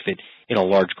dramatic benefit in a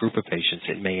large group of patients.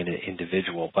 It may in an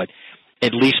individual, but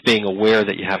at least being aware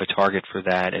that you have a target for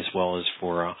that as well as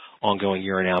for ongoing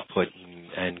urine output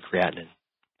and creatinine.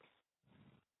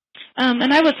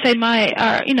 And I would say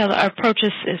our approach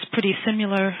is pretty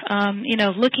similar.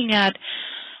 Looking at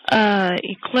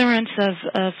clearance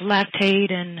of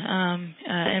lactate and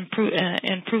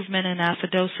improvement in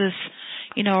acidosis,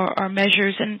 are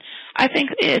measures, and I think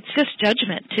it's just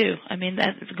judgment too. I mean,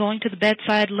 that's going to the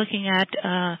bedside, looking at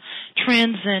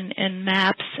trends and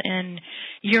maps and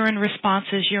urine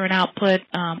responses, urine output.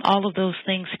 All of those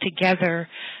things together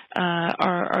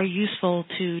are useful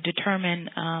to determine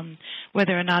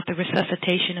whether or not the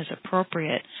resuscitation is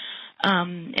appropriate.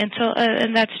 And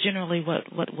that's generally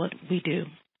what we do.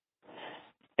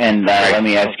 And let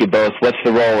me ask you both: what's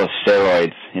the role of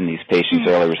steroids in these patients'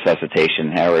 early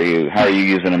resuscitation? How are you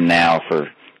using them now for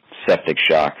septic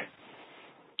shock?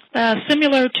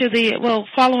 Similar to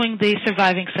following the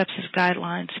surviving sepsis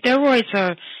guidelines.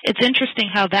 Steroids it's interesting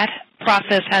how that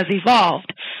process has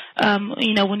evolved.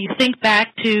 When you think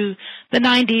back to the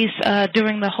 90s,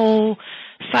 during the whole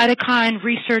cytokine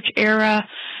research era,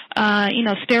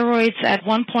 steroids, at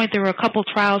one point there were a couple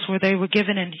trials where they were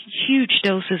given in huge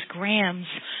doses, grams,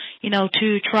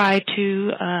 to try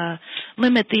to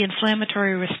limit the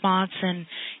inflammatory response, and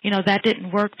that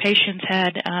didn't work. Patients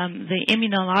had the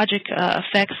immunologic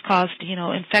effects caused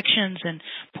infections and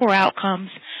poor outcomes.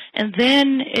 And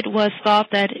then it was thought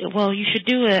that you should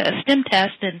do a stim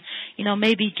test and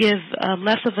maybe give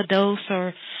less of a dose,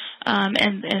 or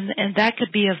and that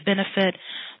could be of benefit.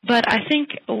 But I think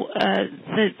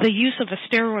the use of a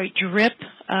steroid drip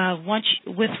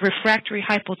with refractory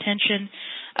hypotension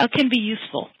can be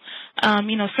useful.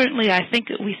 Certainly I think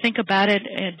we think about it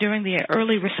during the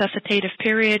early resuscitative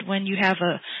period when you have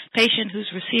a patient who's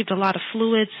received a lot of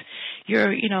fluids.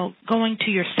 You're, going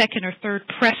to your second or third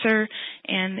pressor,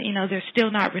 and, they're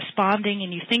still not responding,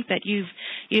 and you think that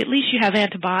at least you have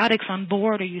antibiotics on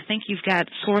board, or you think you've got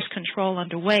source control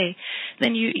underway.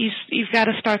 Then you've got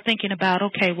to start thinking about,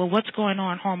 okay, well, what's going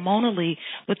on hormonally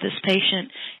with this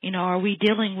patient? Are we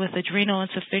dealing with adrenal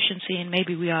insufficiency, and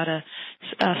maybe we ought to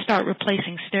start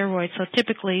replacing steroids? So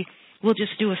typically we'll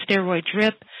just do a steroid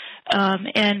drip,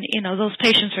 and those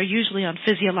patients are usually on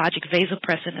physiologic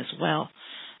vasopressin as well,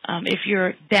 if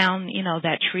you're down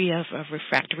that tree of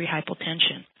refractory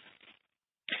hypotension.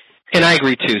 And I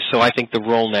agree too. So I think the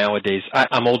role nowadays,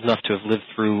 I'm old enough to have lived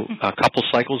through a couple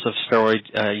cycles of steroid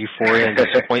euphoria and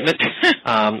disappointment.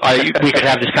 We could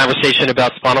have this conversation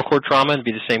about spinal cord trauma and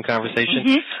be the same conversation.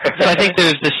 Mm-hmm. So I think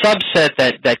there's the subset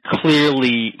that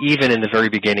clearly, even in the very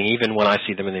beginning, even when I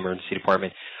see them in the emergency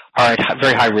department, are at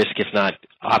very high risk, if not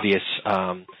obvious,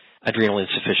 adrenal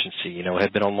insufficiency.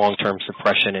 Had been on long-term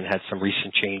suppression and had some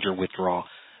recent change or withdrawal.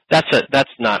 That's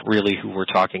not really who we're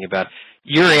talking about.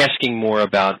 You're asking more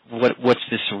about what's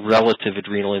this relative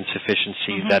adrenal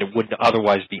insufficiency that would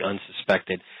otherwise be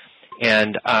unsuspected.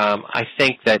 And I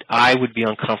think that I would be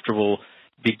uncomfortable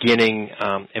beginning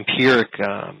empiric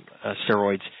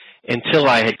steroids until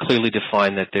I had clearly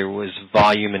defined that there was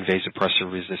volume and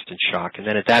vasopressor resistant shock. And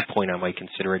then at that point I might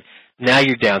consider it. Now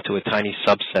you're down to a tiny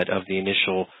subset of the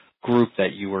initial group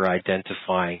that you were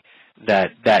identifying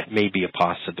that may be a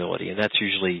possibility. And that's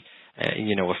usually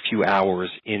a few hours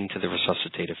into the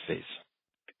resuscitative phase.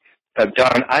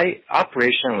 Don,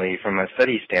 operationally, from a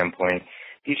study standpoint,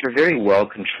 these are very well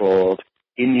controlled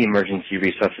in the emergency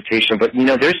resuscitation, but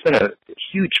there's been a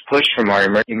huge push from our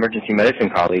emergency medicine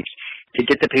colleagues to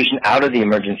get the patient out of the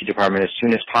emergency department as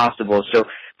soon as possible. So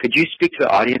could you speak to the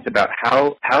audience about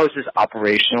how is this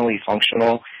operationally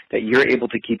functional that you're able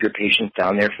to keep your patients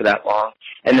down there for that long?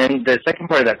 And then the second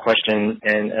part of that question,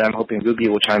 and I'm hoping Ruby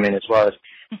will chime in as well, is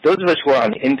those of us who are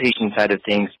on the inpatient side of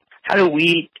things, how do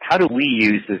we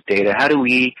use this data? How do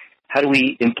we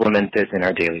implement this in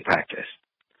our daily practice?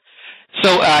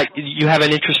 So you have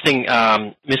an interesting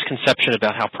misconception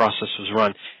about how process was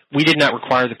run. We did not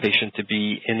require the patient to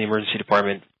be in the emergency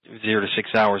department 0 to 6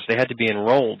 hours. They had to be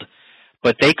enrolled,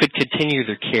 but they could continue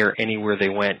their care anywhere they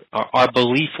went. Our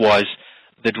belief was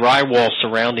the drywall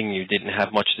surrounding you didn't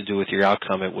have much to do with your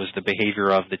outcome. It was the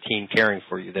behavior of the team caring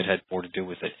for you that had more to do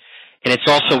with it. And it's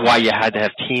also why you had to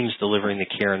have teams delivering the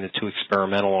care in the two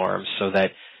experimental arms so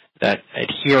that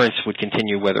adherence would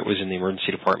continue whether it was in the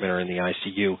emergency department or in the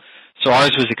ICU. So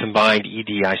ours was a combined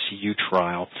ED-ICU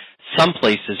trial. Some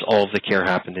places all of the care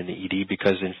happened in the ED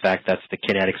because, in fact, that's the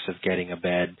kinetics of getting a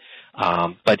bed.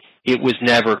 But it was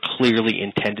never clearly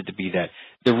intended to be that.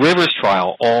 The Rivers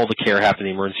trial, all the care happened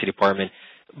in the emergency department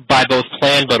by both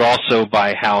plan but also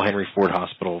by how Henry Ford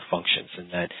Hospital functions, and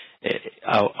that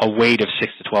a wait of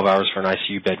 6 to 12 hours for an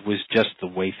ICU bed was just the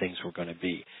way things were going to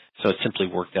be. So it simply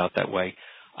worked out that way.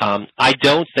 I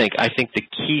think the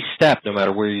key step, no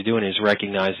matter where you're doing, is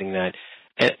recognizing that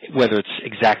whether it's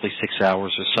exactly 6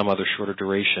 hours or some other shorter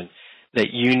duration,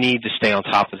 that you need to stay on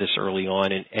top of this early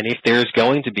on. And if there's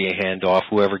going to be a handoff,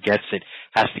 whoever gets it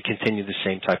has to continue the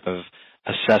same type of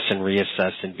assess and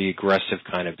reassess and be aggressive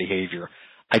kind of behavior.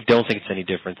 I don't think it's any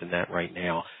different than that right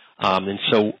now. And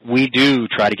so we do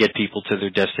try to get people to their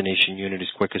destination unit as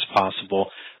quick as possible,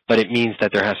 but it means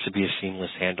that there has to be a seamless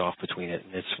handoff between it.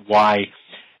 And it's why,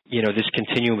 this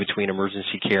continuum between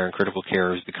emergency care and critical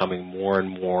care is becoming more and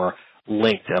more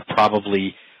linked.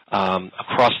 Probably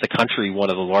across the country, one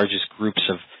of the largest groups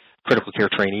of critical care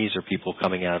trainees are people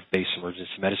coming out of base emergency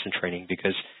medicine training,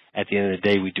 because at the end of the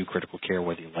day, we do critical care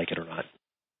whether you like it or not.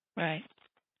 Right.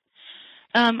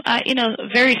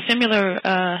 Very similar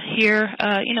here.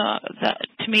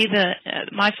 To me,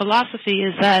 my philosophy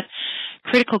is that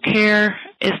critical care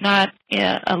is not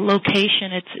a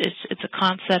location; it's a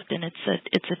concept, and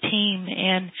it's a team.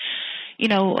 And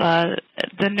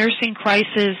the nursing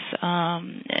crisis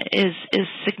is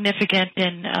significant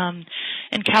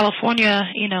in California.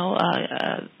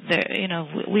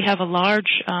 We have a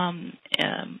large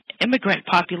immigrant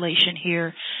population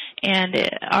here, and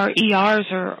our ERs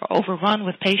are overrun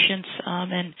with patients,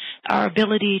 and our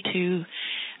ability to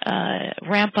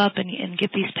ramp up and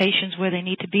get these patients where they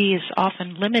need to be is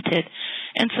often limited.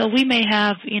 And so we may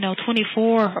have,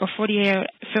 24 or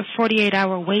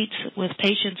 48-hour waits with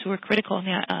patients who are critical in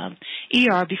the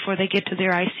ER before they get to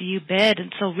their ICU bed.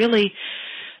 And so really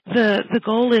the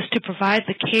goal is to provide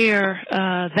the care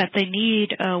that they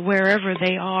need wherever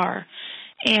they are,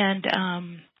 and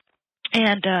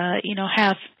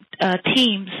have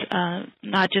teams,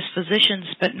 not just physicians,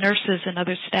 but nurses and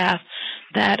other staff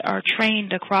that are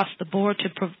trained across the board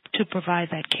to provide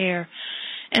that care.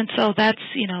 And so that's,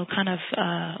 kind of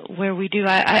where we do.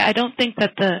 I don't think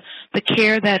that the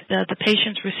care that the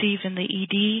patients receive in the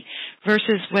ED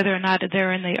versus whether or not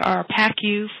they're in the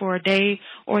PACU for a day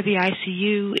or the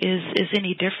ICU is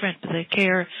any different. The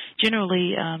care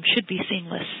generally should be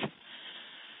seamless.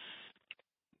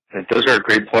 Those are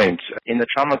great points. In the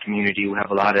trauma community, we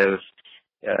have a lot of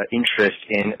interest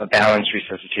in a balanced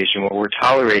resuscitation where we're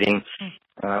tolerating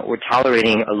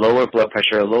a lower blood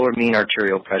pressure, a lower mean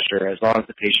arterial pressure, as long as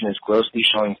the patient is grossly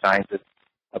showing signs of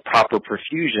a proper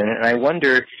perfusion. And I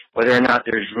wonder whether or not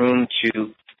there's room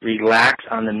to relax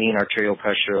on the mean arterial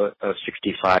pressure of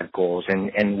 65 goals,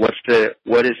 and what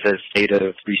is the state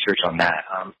of research on that?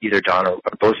 Either Don or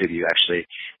both of you actually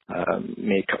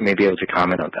may be able to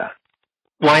comment on that.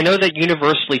 Well, I know that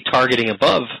universally targeting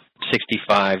above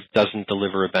 65 doesn't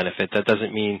deliver a benefit. That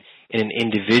doesn't mean in an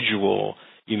individual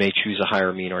you may choose a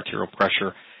higher mean arterial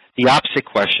pressure. The opposite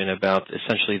question about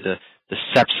essentially the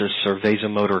sepsis or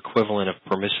vasomotor equivalent of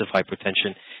permissive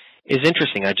hypotension is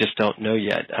interesting. I just don't know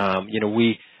yet.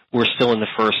 We're still in the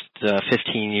first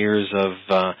 15 years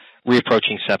of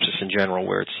reapproaching sepsis in general,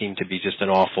 where it seemed to be just an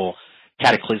awful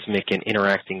cataclysmic and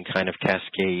interacting kind of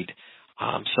cascade.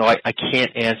 So I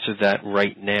can't answer that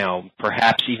right now.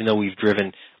 Perhaps even though we've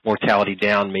driven mortality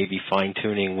down, maybe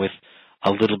fine-tuning with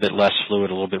a little bit less fluid,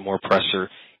 a little bit more pressure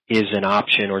is an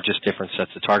option, or just different sets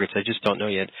of targets. I just don't know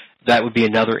yet. That would be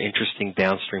another interesting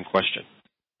downstream question.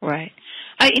 Right.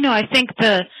 I think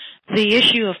the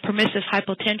issue of permissive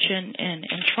hypotension and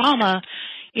trauma,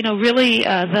 really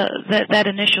that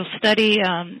initial study,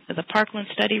 the Parkland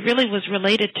study, really was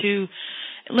related to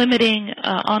limiting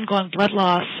ongoing blood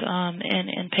loss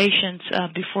in patients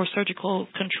before surgical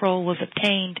control was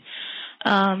obtained.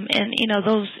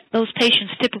 Those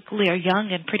patients typically are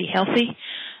young and pretty healthy.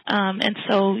 And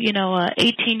so, a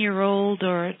 18-year-old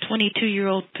or a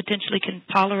 22-year-old potentially can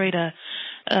tolerate a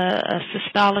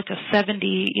systolic of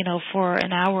 70, for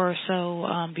an hour or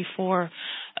so before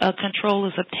control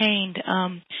is obtained.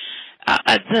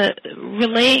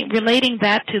 Relating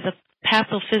that to the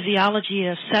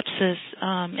pathophysiology of sepsis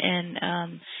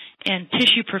and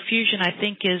tissue perfusion, I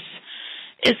think is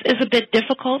a bit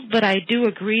difficult, but I do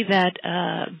agree that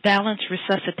balanced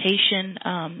resuscitation,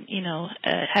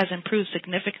 has improved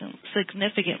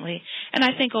significantly. And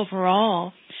I think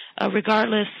overall,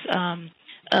 regardless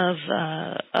of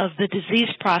the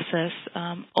disease process,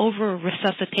 over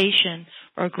resuscitation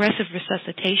or aggressive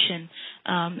resuscitation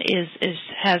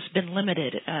has been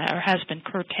limited or has been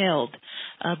curtailed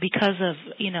because of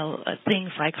things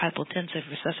like hypotensive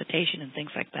resuscitation and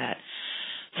things like that.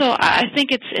 So I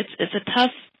think it's a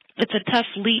tough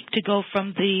leap to go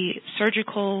from the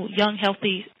surgical young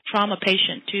healthy trauma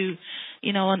patient to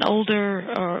an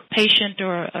older or patient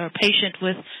or a patient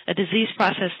with a disease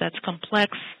process that's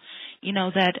complex,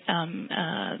 that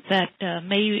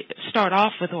may start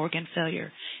off with organ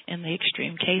failure in the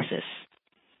extreme cases.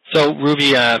 So,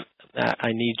 Ruby,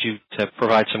 I need you to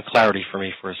provide some clarity for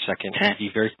me for a second. Okay. Be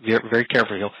very, very, very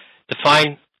careful. You'll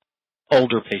define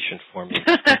older patient for me.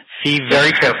 Be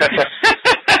very careful.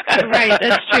 Right,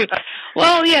 that's true.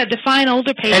 Well, yeah, define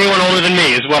older patient. Anyone older than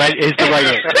me is the right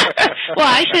answer. Well,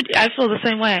 I feel the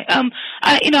same way.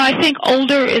 I think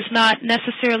older is not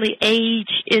necessarily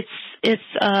age. It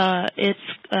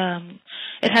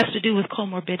has to do with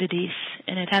comorbidities,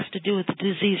 and it has to do with the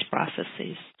disease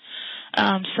processes.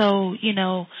 I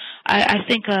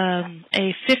think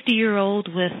a 50-year-old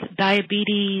with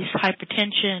diabetes,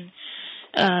 hypertension,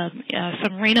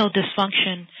 some renal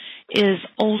dysfunction is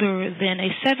older than a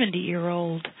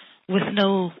 70-year-old with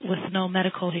no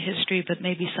medical history, but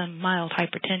maybe some mild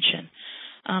hypertension.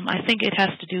 I think it has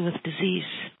to do with disease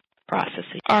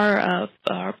processes. Our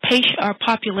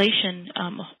population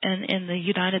in the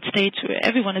United States,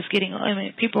 everyone is getting.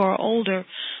 People are older,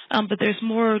 but there's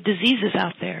more diseases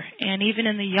out there, and even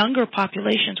in the younger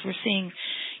populations, we're seeing,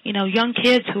 young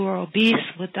kids who are obese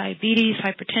with diabetes,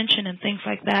 hypertension, and things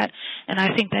like that. And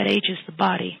I think that ages the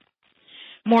body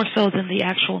more so than the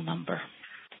actual number.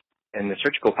 In the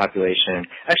surgical population,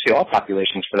 actually all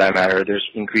populations for that matter, there's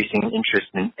increasing interest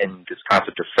in this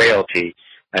concept of frailty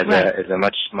as a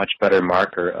much better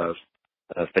marker of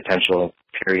potential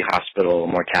peri-hospital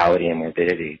mortality and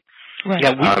morbidity. Right.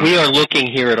 Yeah, we are looking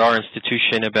here at our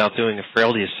institution about doing a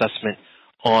frailty assessment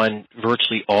on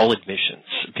virtually all admissions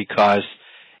because,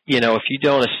 if you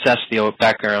don't assess the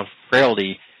background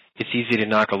frailty, it's easy to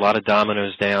knock a lot of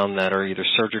dominoes down that are either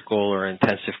surgical or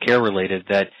intensive care related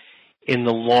that in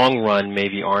the long run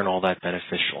maybe aren't all that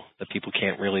beneficial, that people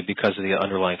can't really, because of the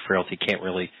underlying frailty, can't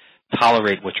really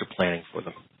tolerate what you're planning for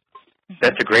them.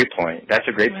 That's a great point.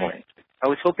 Point. I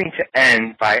was hoping to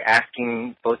end by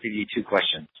asking both of you two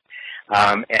questions.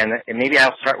 And maybe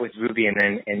I'll start with Ruby and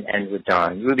then end with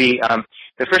Don. Ruby,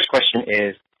 the first question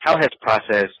is, how has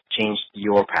process changed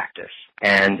your practice?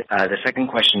 And the second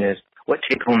question is, what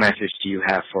take-home message do you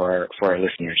have for our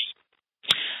listeners?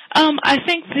 I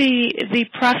think the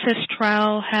process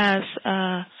trial has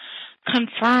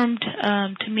confirmed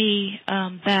to me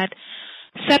that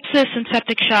sepsis and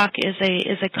septic shock is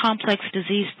a complex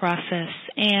disease process,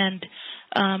 and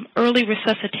early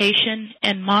resuscitation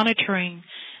and monitoring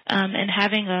and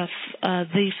having the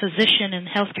physician and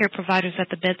healthcare providers at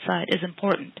the bedside is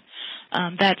important.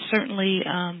 That certainly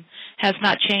has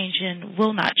not changed and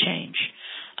will not change.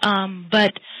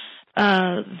 But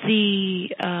the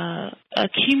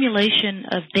accumulation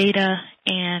of data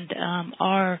and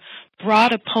our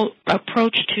broad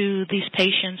approach to these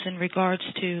patients in regards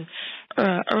to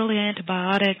early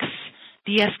antibiotics,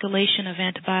 de-escalation of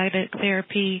antibiotic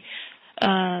therapy,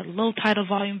 low tidal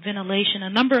volume ventilation, a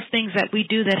number of things that we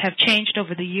do that have changed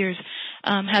over the years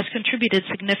has contributed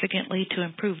significantly to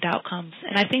improved outcomes.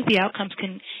 And I think the outcomes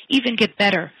can even get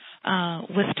better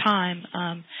with time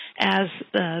as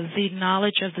the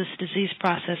knowledge of this disease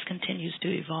process continues to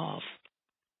evolve.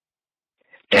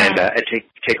 And a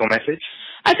take-home message?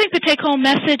 I think the take-home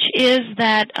message is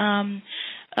that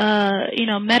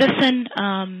medicine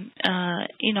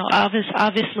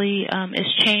obviously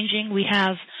is changing. We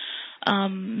have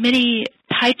many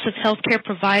types of healthcare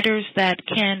providers that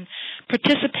can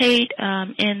participate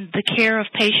in the care of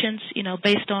patients,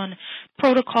 based on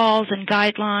protocols and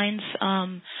guidelines.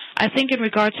 I think in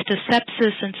regards to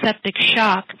sepsis and septic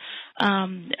shock,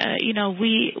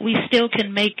 we still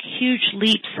can make huge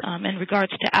leaps in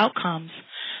regards to outcomes.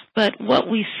 But what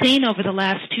we've seen over the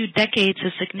last 2 decades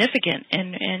is significant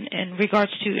in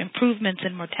regards to improvements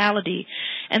in mortality.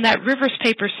 And that Rivers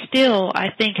paper still,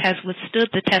 I think, has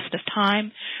withstood the test of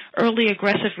time. Early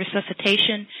aggressive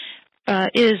resuscitation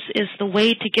is the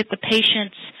way to get the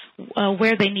patients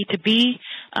where they need to be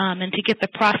and to get the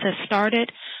process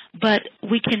started. But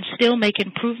we can still make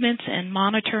improvements in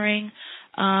monitoring.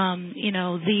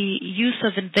 The use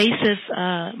of invasive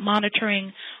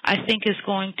monitoring, I think, is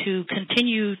going to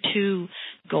continue to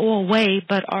go away,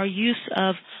 but our use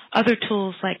of other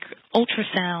tools like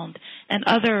ultrasound and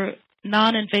other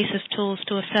non-invasive tools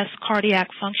to assess cardiac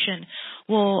function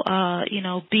will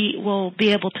be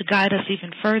able to guide us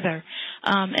even further.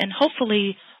 And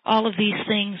hopefully all of these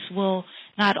things will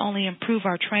not only improve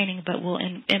our training, but will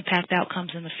impact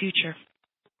outcomes in the future.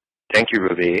 Thank you,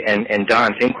 Ruby. And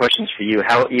Don, same questions for you.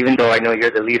 How, even though I know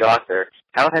you're the lead author,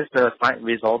 how has the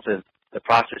results of the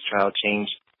process trial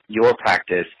changed your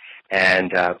practice?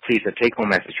 And please, a take-home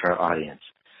message for our audience.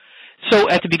 So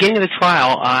at the beginning of the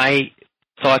trial, I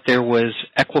thought there was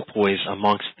equipoise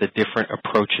amongst the different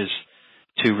approaches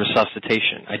to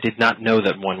resuscitation. I did not know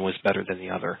that one was better than the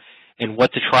other. And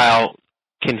what the trial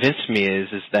convinced me is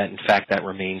that, in fact, that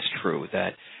remains true,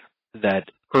 that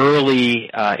early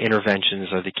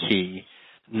interventions are the key,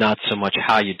 not so much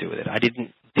how you do it. I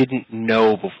didn't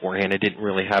know beforehand. I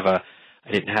didn't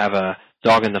have a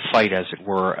dog in the fight, as it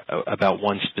were, about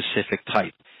one specific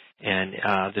type. And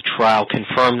the trial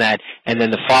confirmed that, and then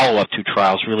the follow-up 2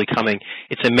 trials really coming.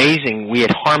 It's amazing. We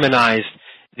had harmonized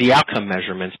the outcome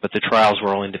measurements, but the trials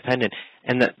were all independent.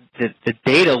 And the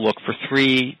data look for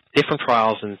 3 different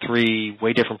trials in 3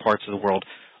 way different parts of the world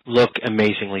look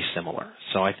amazingly similar.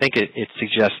 So I think it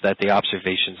suggests that the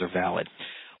observations are valid.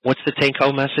 What's the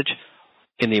take-home message?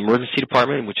 In the emergency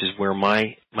department, which is where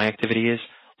my activity is,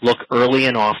 look early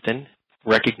and often.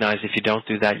 Recognize if you don't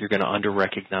do that, you're going to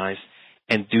under-recognize.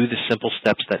 And do the simple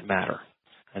steps that matter.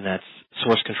 And that's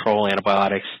source control,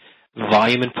 antibiotics,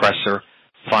 volume and pressure,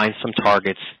 find some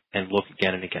targets, and look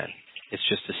again and again. It's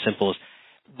just as simple as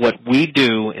what we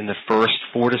do in the first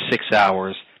 4 to 6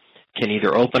 hours can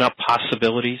either open up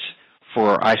possibilities for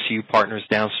our ICU partners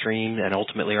downstream and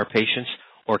ultimately our patients,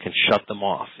 or can shut them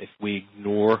off. If we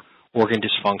ignore organ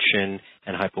dysfunction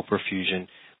and hypoperfusion,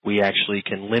 we actually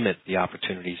can limit the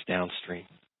opportunities downstream.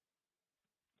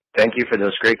 Thank you for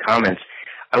those great comments.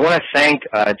 I want to thank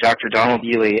Dr. Donald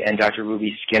Yealy and Dr.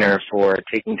 Ruby Skinner for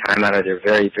taking time out of their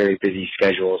very, very busy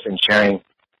schedules and sharing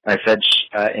such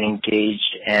an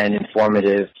engaged and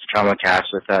informative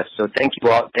TraumaCast with us. So thank you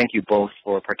all. Thank you both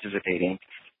for participating.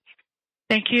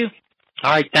 Thank you.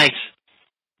 All right, thanks.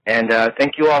 And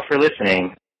thank you all for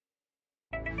listening.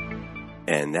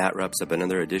 And that wraps up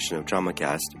another edition of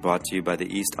TraumaCast, brought to you by the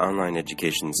East Online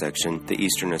Education Section, the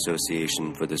Eastern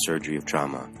Association for the Surgery of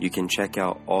Trauma. You can check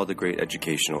out all the great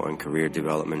educational and career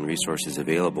development resources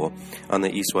available on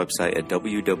the East website at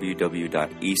www.east.org.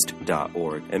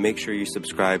 And make sure you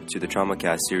subscribe to the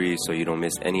TraumaCast series so you don't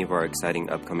miss any of our exciting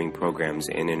upcoming programs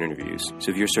and interviews.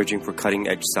 So if you're searching for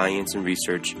cutting-edge science and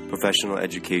research, professional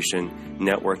education,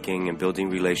 networking and building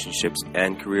relationships,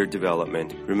 and career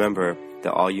development, remember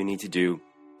that all you need to do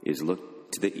is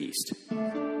look to the East.